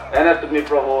হয় एने तुमी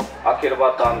प्रभु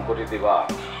आशीर्वाद दान करि दिबा।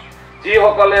 जी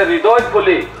सकले हृदय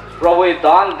खुली प्रभु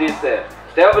दान दिसे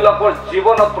तेबिलकर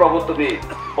जीवन प्रभु तुमी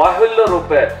बाहुल्य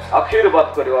रूपे आशीर्वाद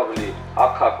करिबा বুলি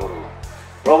आशा करू।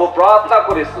 प्रभु प्रार्थना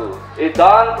करिसु ए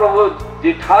दान प्रभु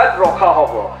जी ठाईत रखा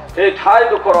हब ए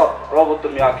ठाईर उपरत प्रभु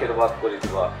तुमी आशीर्वाद करि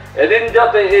दिबा। एदिन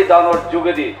जाते ए दानर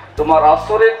जोगेदी तुमार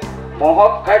आश्चर्य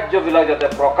महत् कार्यबिलाक जाते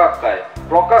प्रकाश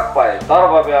पाय तार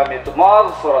भावे आमी तुमार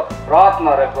ओसरत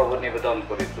प्रार्थनारे प्रभु निवेदन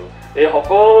करिसु। ए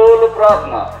सकलो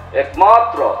प्रार्थना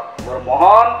एकमात्र मोर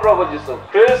महान प्रभु जीशु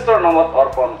ख्रीस्टर नामत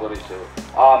अर्पण करिसु।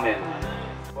 आमेन।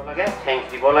 লাগে থ্যাঙ্কস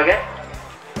দিব লাগে।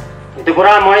 এটো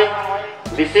পুরা মই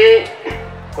বেশি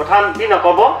কথা দি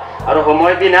নকব আৰু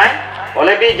সময় দি নাই।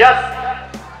 Already just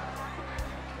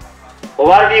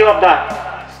overview of the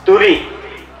story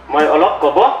মই অলপ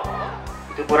কব।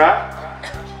 এটো পুরা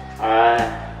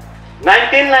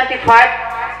 1995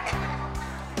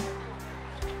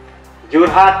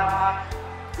 যোৰহাট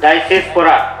ডাইসেস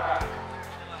পৰা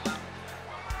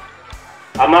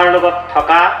আমাৰ লগত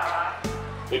থকা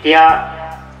এতিয়া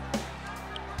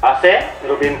আছে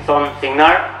ৰবিনসন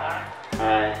সিংনাৰ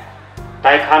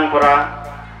তাইখান পৰা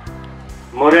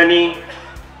মৰণী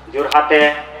যোৰহাটে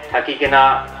থাকি কিনা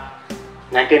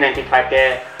 1995 তে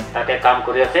তাতে কাম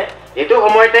কৰি আছে। এটো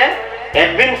সময়তে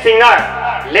এডভিন সিংনাৰ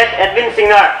লেট এডভিন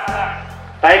সিংনাৰ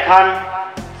তাইখান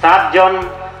 7 জন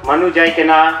মানুহ যাই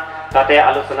কিনা তাতে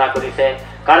আলোচনা কৰিছে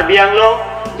Karbi Anglong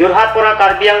Jorhat pora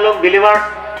Karbi Anglong Believers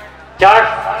Church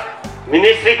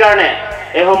Ministry karne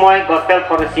ehomoy gospel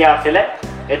foresia asile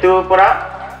etu pora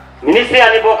ministry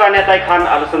anibo karne tai khan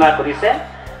alochona korise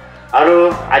aru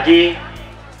aji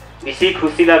bisi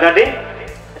khushi laga din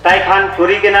tai khan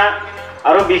kori kena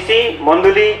aru bisi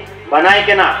monduli banai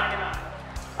kena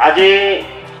aji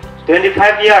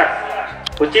 25 years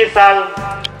 25 साल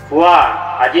हुआ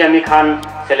আজি আমি খান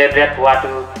celebrate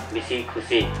हुआটো বেশি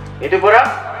খুশি এটু পরা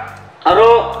আৰু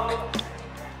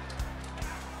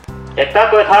একটা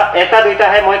কথা এটা দুইটা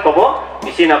হে মই কব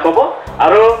বেশি না কব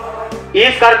আৰু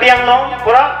ইস কাৰ্বি আংলং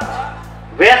পরা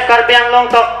ওয়েস্ট কাৰ্বি আংলং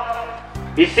তক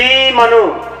বেশি মানুহ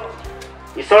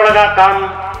ঈশ্বৰ লগা কাম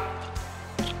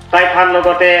তাই খান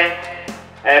লগতে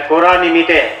কৰা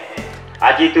নিমিতে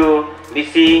আজিটো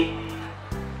বেশি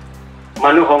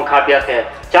মানুহ সংখ্যা বিয়াছে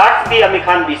চাৰ্জ বি আমি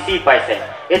খান বেছি পাইছে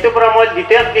এটো পৰা মই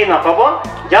ডিটেইলছ দি নকব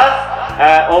জাস্ট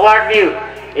ওভাৰভিউ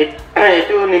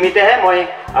এটো নিমিতে হে মই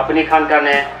আপুনি খান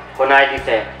কাৰণে শুনাই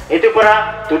দিছে এটো পৰা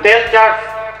টোটাল চাৰ্জ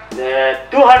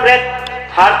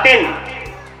 213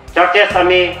 চাৰ্চেছ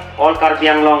আমি অল কাৰ্বি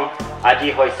আংলং আজি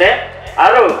হৈছে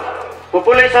আৰু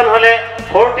পপুলেশ্যন হলে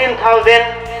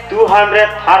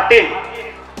 14213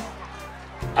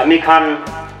 আমি খান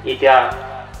এতিয়া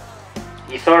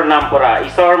ঈশ্বৰ নাম পরা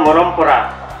ঈশ্বৰ মৰম পরা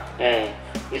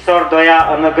ঈশ্বৰ দয়া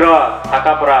অনুগ্ৰহ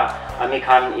থাকা পরা আমি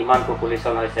খান ইমান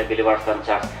পপুলেশ্যন হৈছে বিলিভাৰছন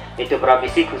চাৰ্চ এটো পরা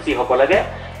বেশি খুশি হ'ব লাগে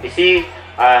বেশি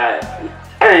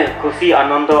খুশি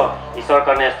আনন্দ ঈশ্বৰ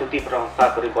কাৰণে স্তুতি প্ৰশংসা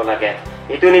কৰিব লাগে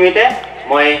এটো নিমিতে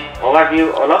মই ওভাৰভিউ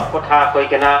অলপ কথা কৈ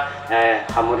কেনা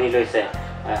সামৰি লৈছে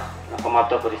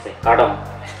সমাপ্ত কৰিছে কাৰ্ডম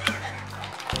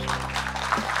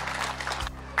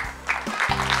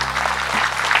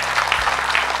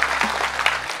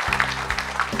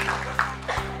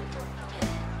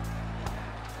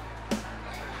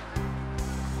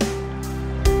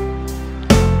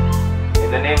In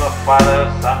the name of Father,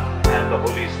 Son, and the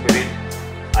Holy Spirit,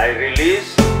 I release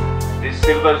this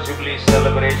Silver Jubilee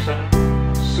celebration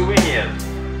souvenir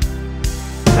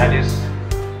that is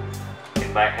in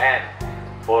my hand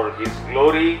for His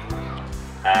glory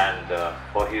and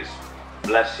for His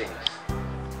blessings.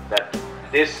 That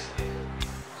this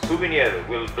souvenir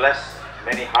will bless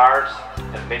many hearts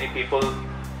and many people,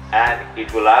 and it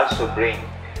will also bring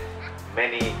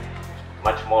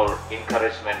much more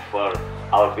encouragement for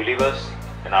our believers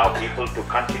and our people to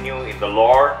continue in the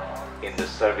Lord in the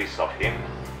service of Him.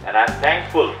 And I'm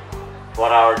thankful for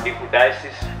our Diphu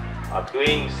Diocese of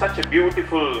doing such a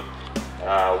beautiful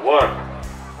work.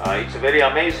 It's very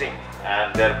amazing, and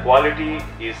their quality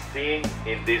is seen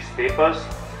in these papers,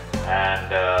 and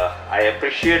I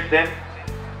appreciate them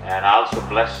and also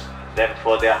bless them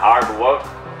for their hard work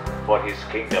for His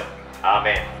kingdom.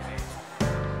 Amen.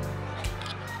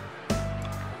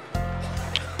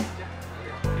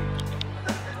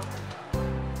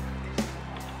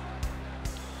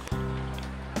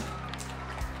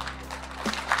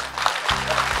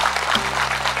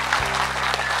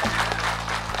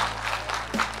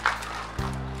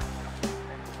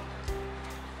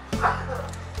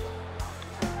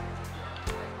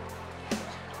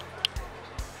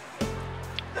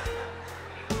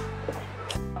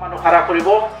 খাৰা কৰিব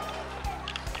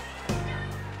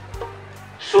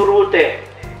শুৰুতে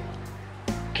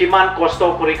কিমান কষ্ট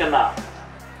কৰি কেনা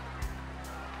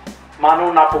মানুহ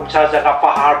নাপুংচা জাগা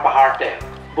পাহাৰতে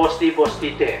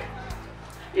বস্তিতে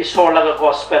ঈশ্বৰ লগা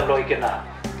গস্পেল লৈ কেনা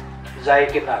যাই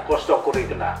কেনা কষ্ট কৰি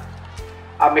কেনা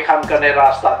আমি খান কানে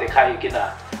ৰাস্তা দেখাই কেনা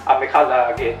আমি খালা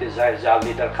আগে যাই যা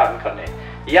লিডাৰ খান কানে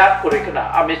ইয়াত কৰি কেনা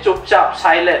আমি চুপচাপ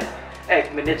সাইলেন্ট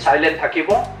 1 মিনিট সাইলেন্ট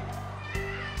থাকিব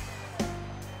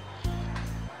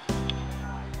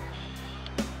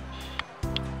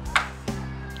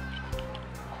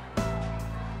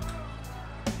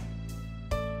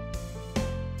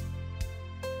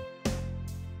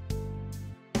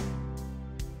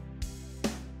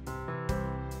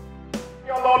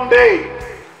Day,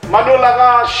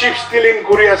 Manulaga ship stealing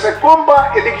Korea se Khumba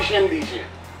education dise.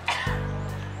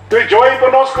 To joy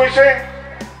bonos koise,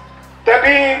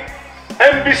 tabi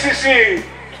MBCC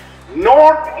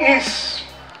Northeast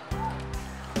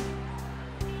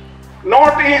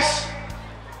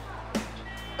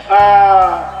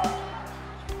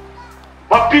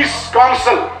Baptist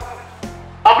Council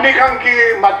अपनी खान की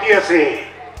मध्य से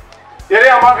ये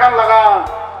हमारे खान लगा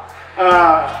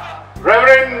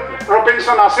Reverend Roben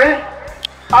ase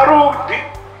aru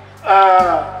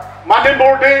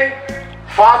Manimorde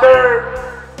Father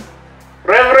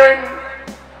Reverend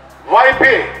YP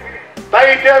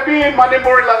tai tabi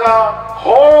Manimorde laga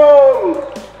whole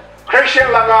Christian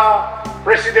laga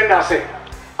president ase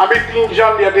ami 3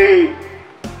 jon yade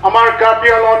Amar Karbi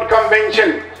Anglong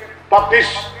Convention publish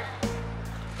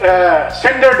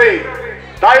Sunday.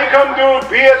 Daikam do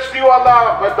PhD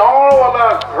wala, badao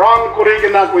wala, wrong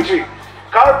kurigina kuisi.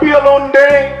 Karbi Anglong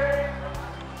Day,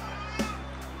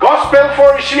 Gospel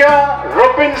for Asia,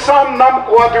 Roben Sam Nam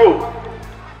Kuadu.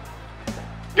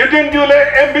 Didn't you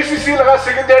let MBCC laga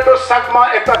secretary to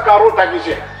Sakma ekta karo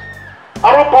takise.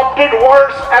 Aro Baptist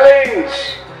World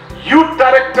Alliance Youth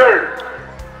Director.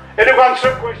 Any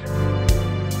answer question?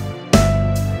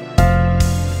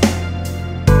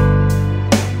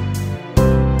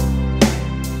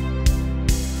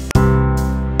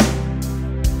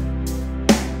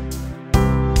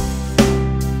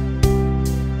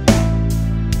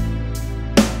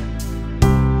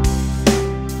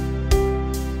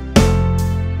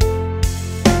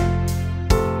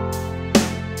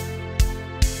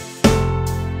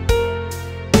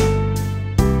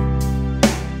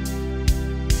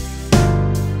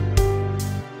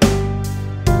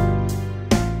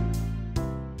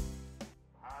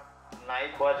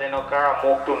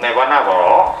 মুখটো নেবানাব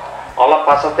অলপ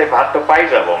পাছতে ভাতটো পাই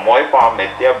যাব মই পাম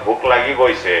এতিয়া ভোক লাগি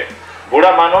গৈছে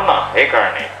বুঢ়া মানুহ না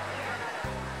সেইকাৰণে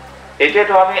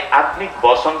এতিয়াতো আমি আত্মিক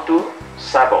বচনটো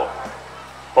চাব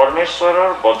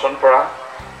পৰমেশ্বৰৰ বচন পৰা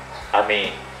আমি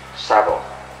চাব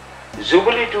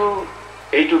জুবিলীটো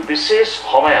এইটো বিশেষ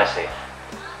সময় আছে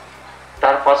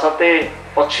তাৰ পাছতে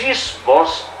 25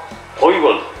 वर्ष হৈ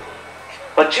গল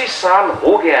 25 साल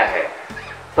हो गया है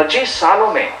 25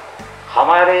 सालों में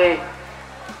हमारे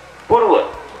पूर्व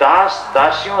दास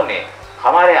दासियों ने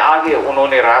हमारे आगे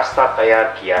उन्होंने रास्ता तैयार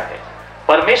किया है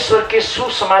परमेश्वर के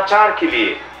सुसमाचार के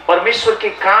लिए परमेश्वर के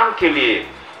काम के लिए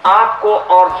आपको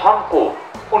और हमको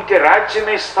उनके राज्य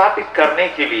में स्थापित करने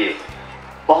के लिए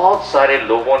बहुत सारे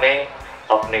लोगों ने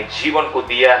अपने जीवन को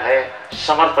दिया है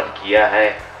समर्पण किया है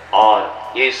और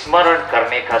ये स्मरण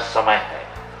करने का समय है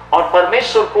और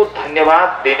परमेश्वर को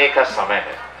धन्यवाद देने का समय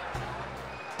है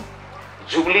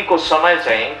जुबली को समय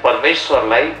चाहिए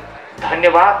परमेश्वरलाई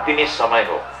धन्यवाद दिने समय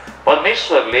हो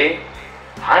परमेश्वरले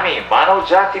हामी मानव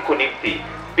जातिको निम्ति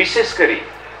विशेष गरी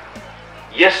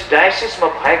यस डायसिसमा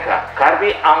भएका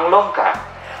कार्बी आंग्लोङका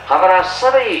हाम्रा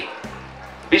सबै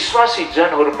विश्वासी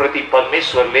जनहरूप्रति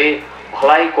परमेश्वरले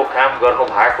भलाइको काम गर्नु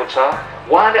भएको छ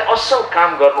उहाँले असल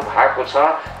काम गर्नु भएको छ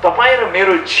तपाईं र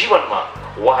मेरो जीवनमा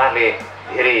उहाँले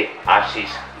धेरै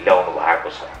आशिष ल्याउनु भएको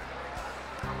छ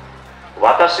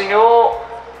Watasinyo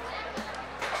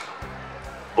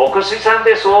bokushi-san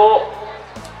desu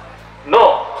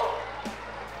no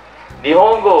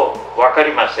Nihongo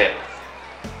wakarimasen.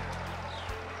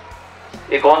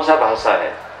 ये कौन सा भाषा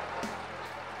है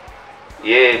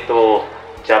ये तो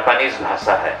जापानीज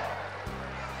भाषा है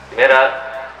मेरा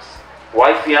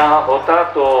वाइफ यहाँ होता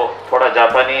तो थोड़ा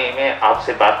जापानी में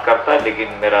आपसे बात करता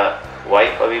लेकिन मेरा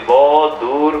वाइफ अभी बहुत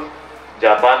दूर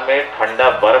जापान में ठंडा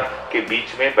बर्फ के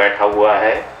बीच में बैठा हुआ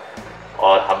है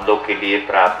और हम लोग के लिए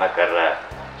प्रार्थना कर रहा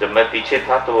है जब मैं पीछे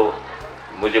था तो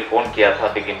मुझे फोन किया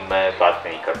था लेकिन मैं बात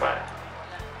नहीं कर पाया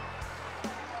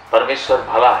परमेश्वर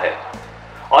भला है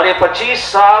और ये 25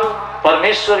 साल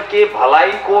परमेश्वर के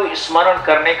भलाई को स्मरण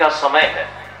करने का समय है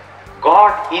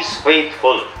God is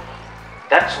faithful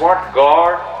that's what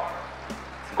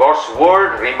God's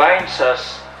word reminds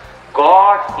us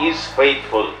God is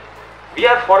faithful We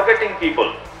are forgetting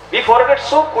people. We forget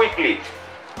so quickly.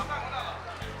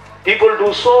 People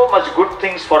do so much good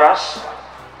things for us,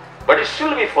 but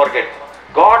still we forget.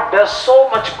 God does so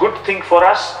much good thing for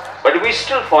us, but we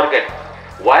still forget.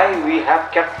 Why we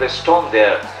have kept the stone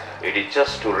there? It is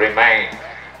just to remind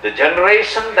the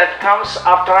generation that comes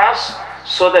after us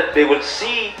so that they will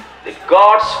see the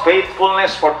God's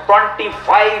faithfulness for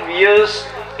 25 years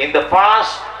in the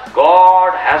past.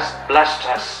 God has blessed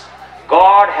us.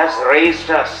 God has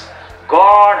raised us,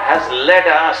 God has led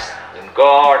us, and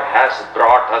God has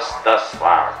brought us thus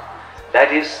far.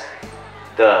 That is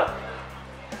the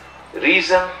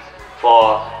reason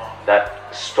for that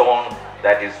stone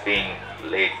that is being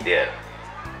laid there.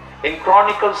 In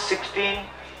Chronicles 16,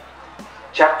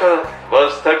 chapter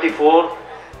verse 34,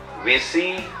 we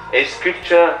see a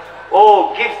scripture,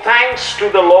 oh, give thanks to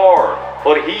the Lord,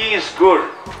 for He is good,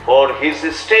 for His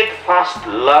steadfast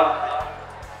love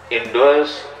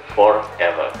endures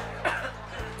forever.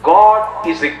 God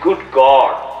is a good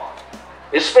God.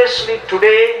 Especially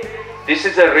today, this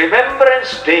is a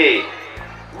remembrance day.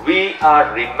 We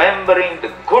are remembering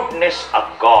the goodness of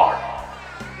God.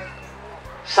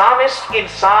 Psalmist in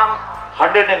Psalm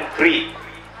 103,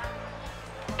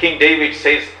 King David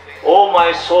says, "O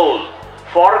my soul,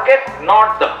 forget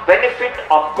not the benefit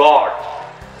of God.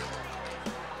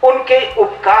 उनके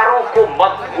उपकारों को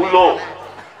मत भूलो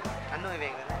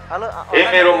ए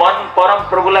मेरो मन परम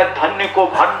प्रभुलाई धन्यको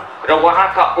भन र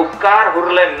उहाँका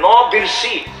उपकारहरूलाई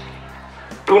नबिर्सी.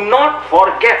 Do not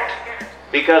forget,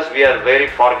 because we are very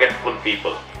forgetful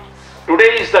people.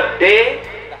 Today is the day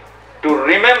to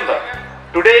remember.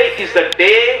 Today is the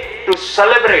day to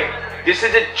celebrate. This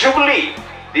is a jubilee.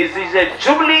 This is a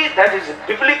jubilee that is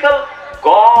biblical.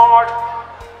 God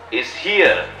is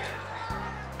here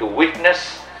to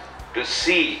witness, to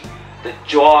see the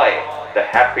joy, the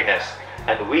happiness,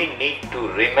 and we need to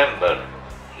remember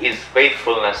His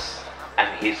faithfulness and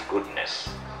His goodness.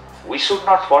 We should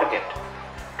not forget.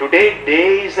 Today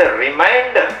day is a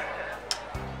reminder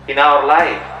in our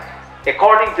life,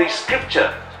 according to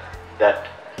Scripture, that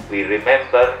we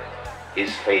remember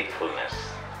His faithfulness.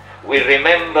 We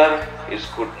remember His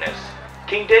goodness.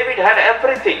 King David had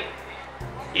everything.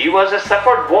 He was a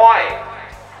shepherd boy.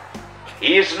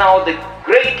 He is now the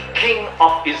great king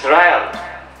of Israel.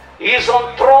 He is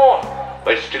on throne,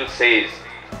 but still says,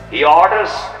 he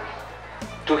orders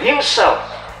to himself,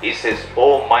 he says,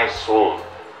 "Oh my soul,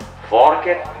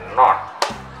 forget not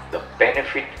the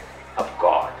benefit of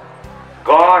God."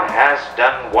 God has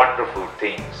done wonderful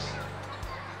things.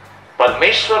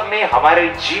 परमेश्वर ने हमारे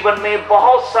जीवन में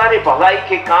बहुत सारे भलाई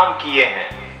के काम किए हैं.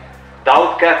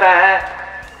 दाऊद कहता है,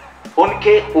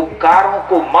 उनके उपकारों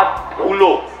को मत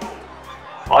भूलो.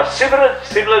 और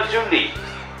सिल्वर जुबली,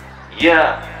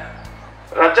 यह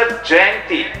रजत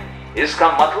जयंती, इसका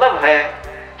मतलब है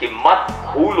कि मत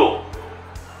भूलो.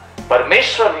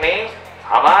 परमेश्वर ने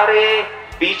हमारे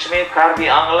बीच में, कार्बी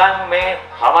आंगलोंग में,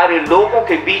 हमारे लोगों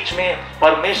के बीच में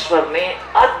परमेश्वर ने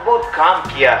अद्भुत काम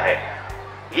किया है.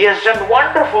 He has done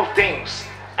wonderful things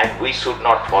and we should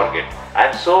not forget. I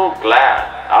am so glad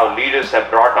our leaders have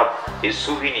brought up his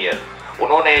souvenir.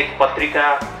 उन्होंने एक पत्रिका,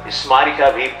 स्मारिका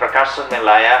भी प्रकाशन में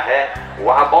लाया है.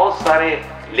 वहाँ बहुत सारे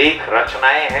लेख,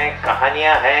 रचनाएं हैं,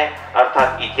 कहानियां हैं,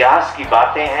 अर्थात इतिहास की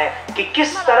बातें हैं कि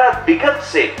किस तरह विगत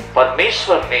से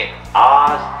परमेश्वर ने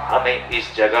आज हमें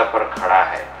इस जगह पर खड़ा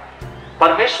है.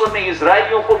 परमेश्वर ने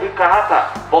इजरायलियों को भी कहा था,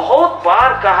 बहुत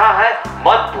बार कहा है,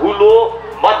 मत भूलो,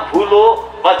 मत भूलो,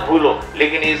 मत भूलो,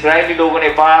 लेकिन इजरायली लोगों ने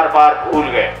बार बार भूल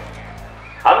गए.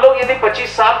 हम लोग यदि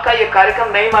 25 साल का ये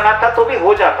कार्यक्रम नहीं मनाता तो भी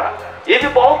हो जाता. ये भी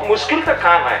बहुत मुश्किल का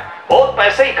काम है. बहुत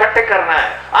पैसे इकट्ठे करना है,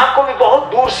 आपको भी बहुत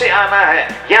दूर से आना है,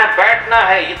 यहाँ बैठना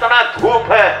है, इतना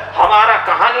धूप है, हमारा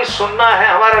कहानी सुनना है,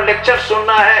 हमारा लेक्चर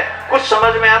सुनना है. कुछ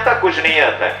समझ में आता, कुछ नहीं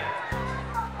आता है.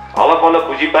 अलग अलग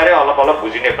बुझी पारे, अलग अलग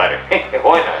बुझी नहीं पारे.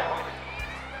 হয় না,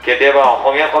 কেতিয়াবা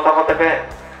অসমীয়া কথা পাতে,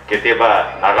 কেতিয়াবা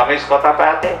নাগামিজ কথা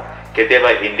পাতে, কেতিয়াবা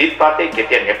হিন্দীত পাতে,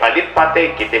 কেতিয়া নেপালীত পাতে,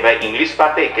 কেতিয়াবা ইংলিশ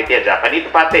পাতে, কেতিয়া জাপানীত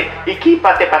পাতে. কি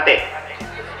পাতে পাতে,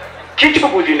 কিছু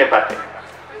বুঝি না পাতে.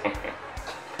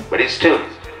 But still,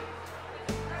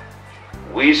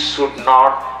 we should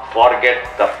not forget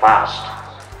the past.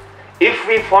 If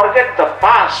we forget the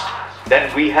past, then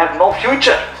we have no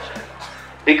future.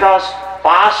 Because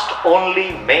past only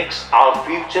makes our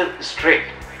future straight.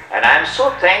 And I am so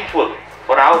thankful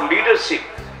for our leadership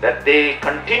that they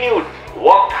continued,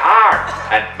 worked hard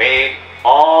and made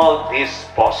all this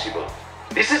possible.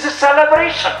 This is a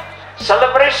celebration.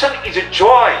 Celebration is a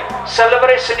joy.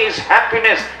 Celebration is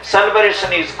happiness.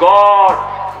 Celebration is God.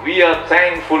 We are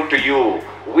thankful to you.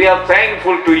 We are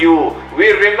thankful to you. We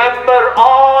remember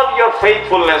all your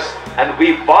faithfulness and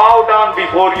we bow down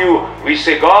before you. We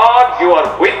say, God, you are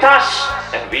with us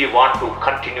and we want to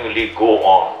continually go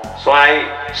on. So I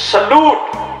salute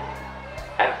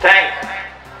and thank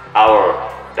our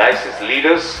diocese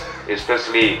leaders,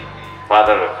 especially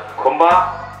Father Khumba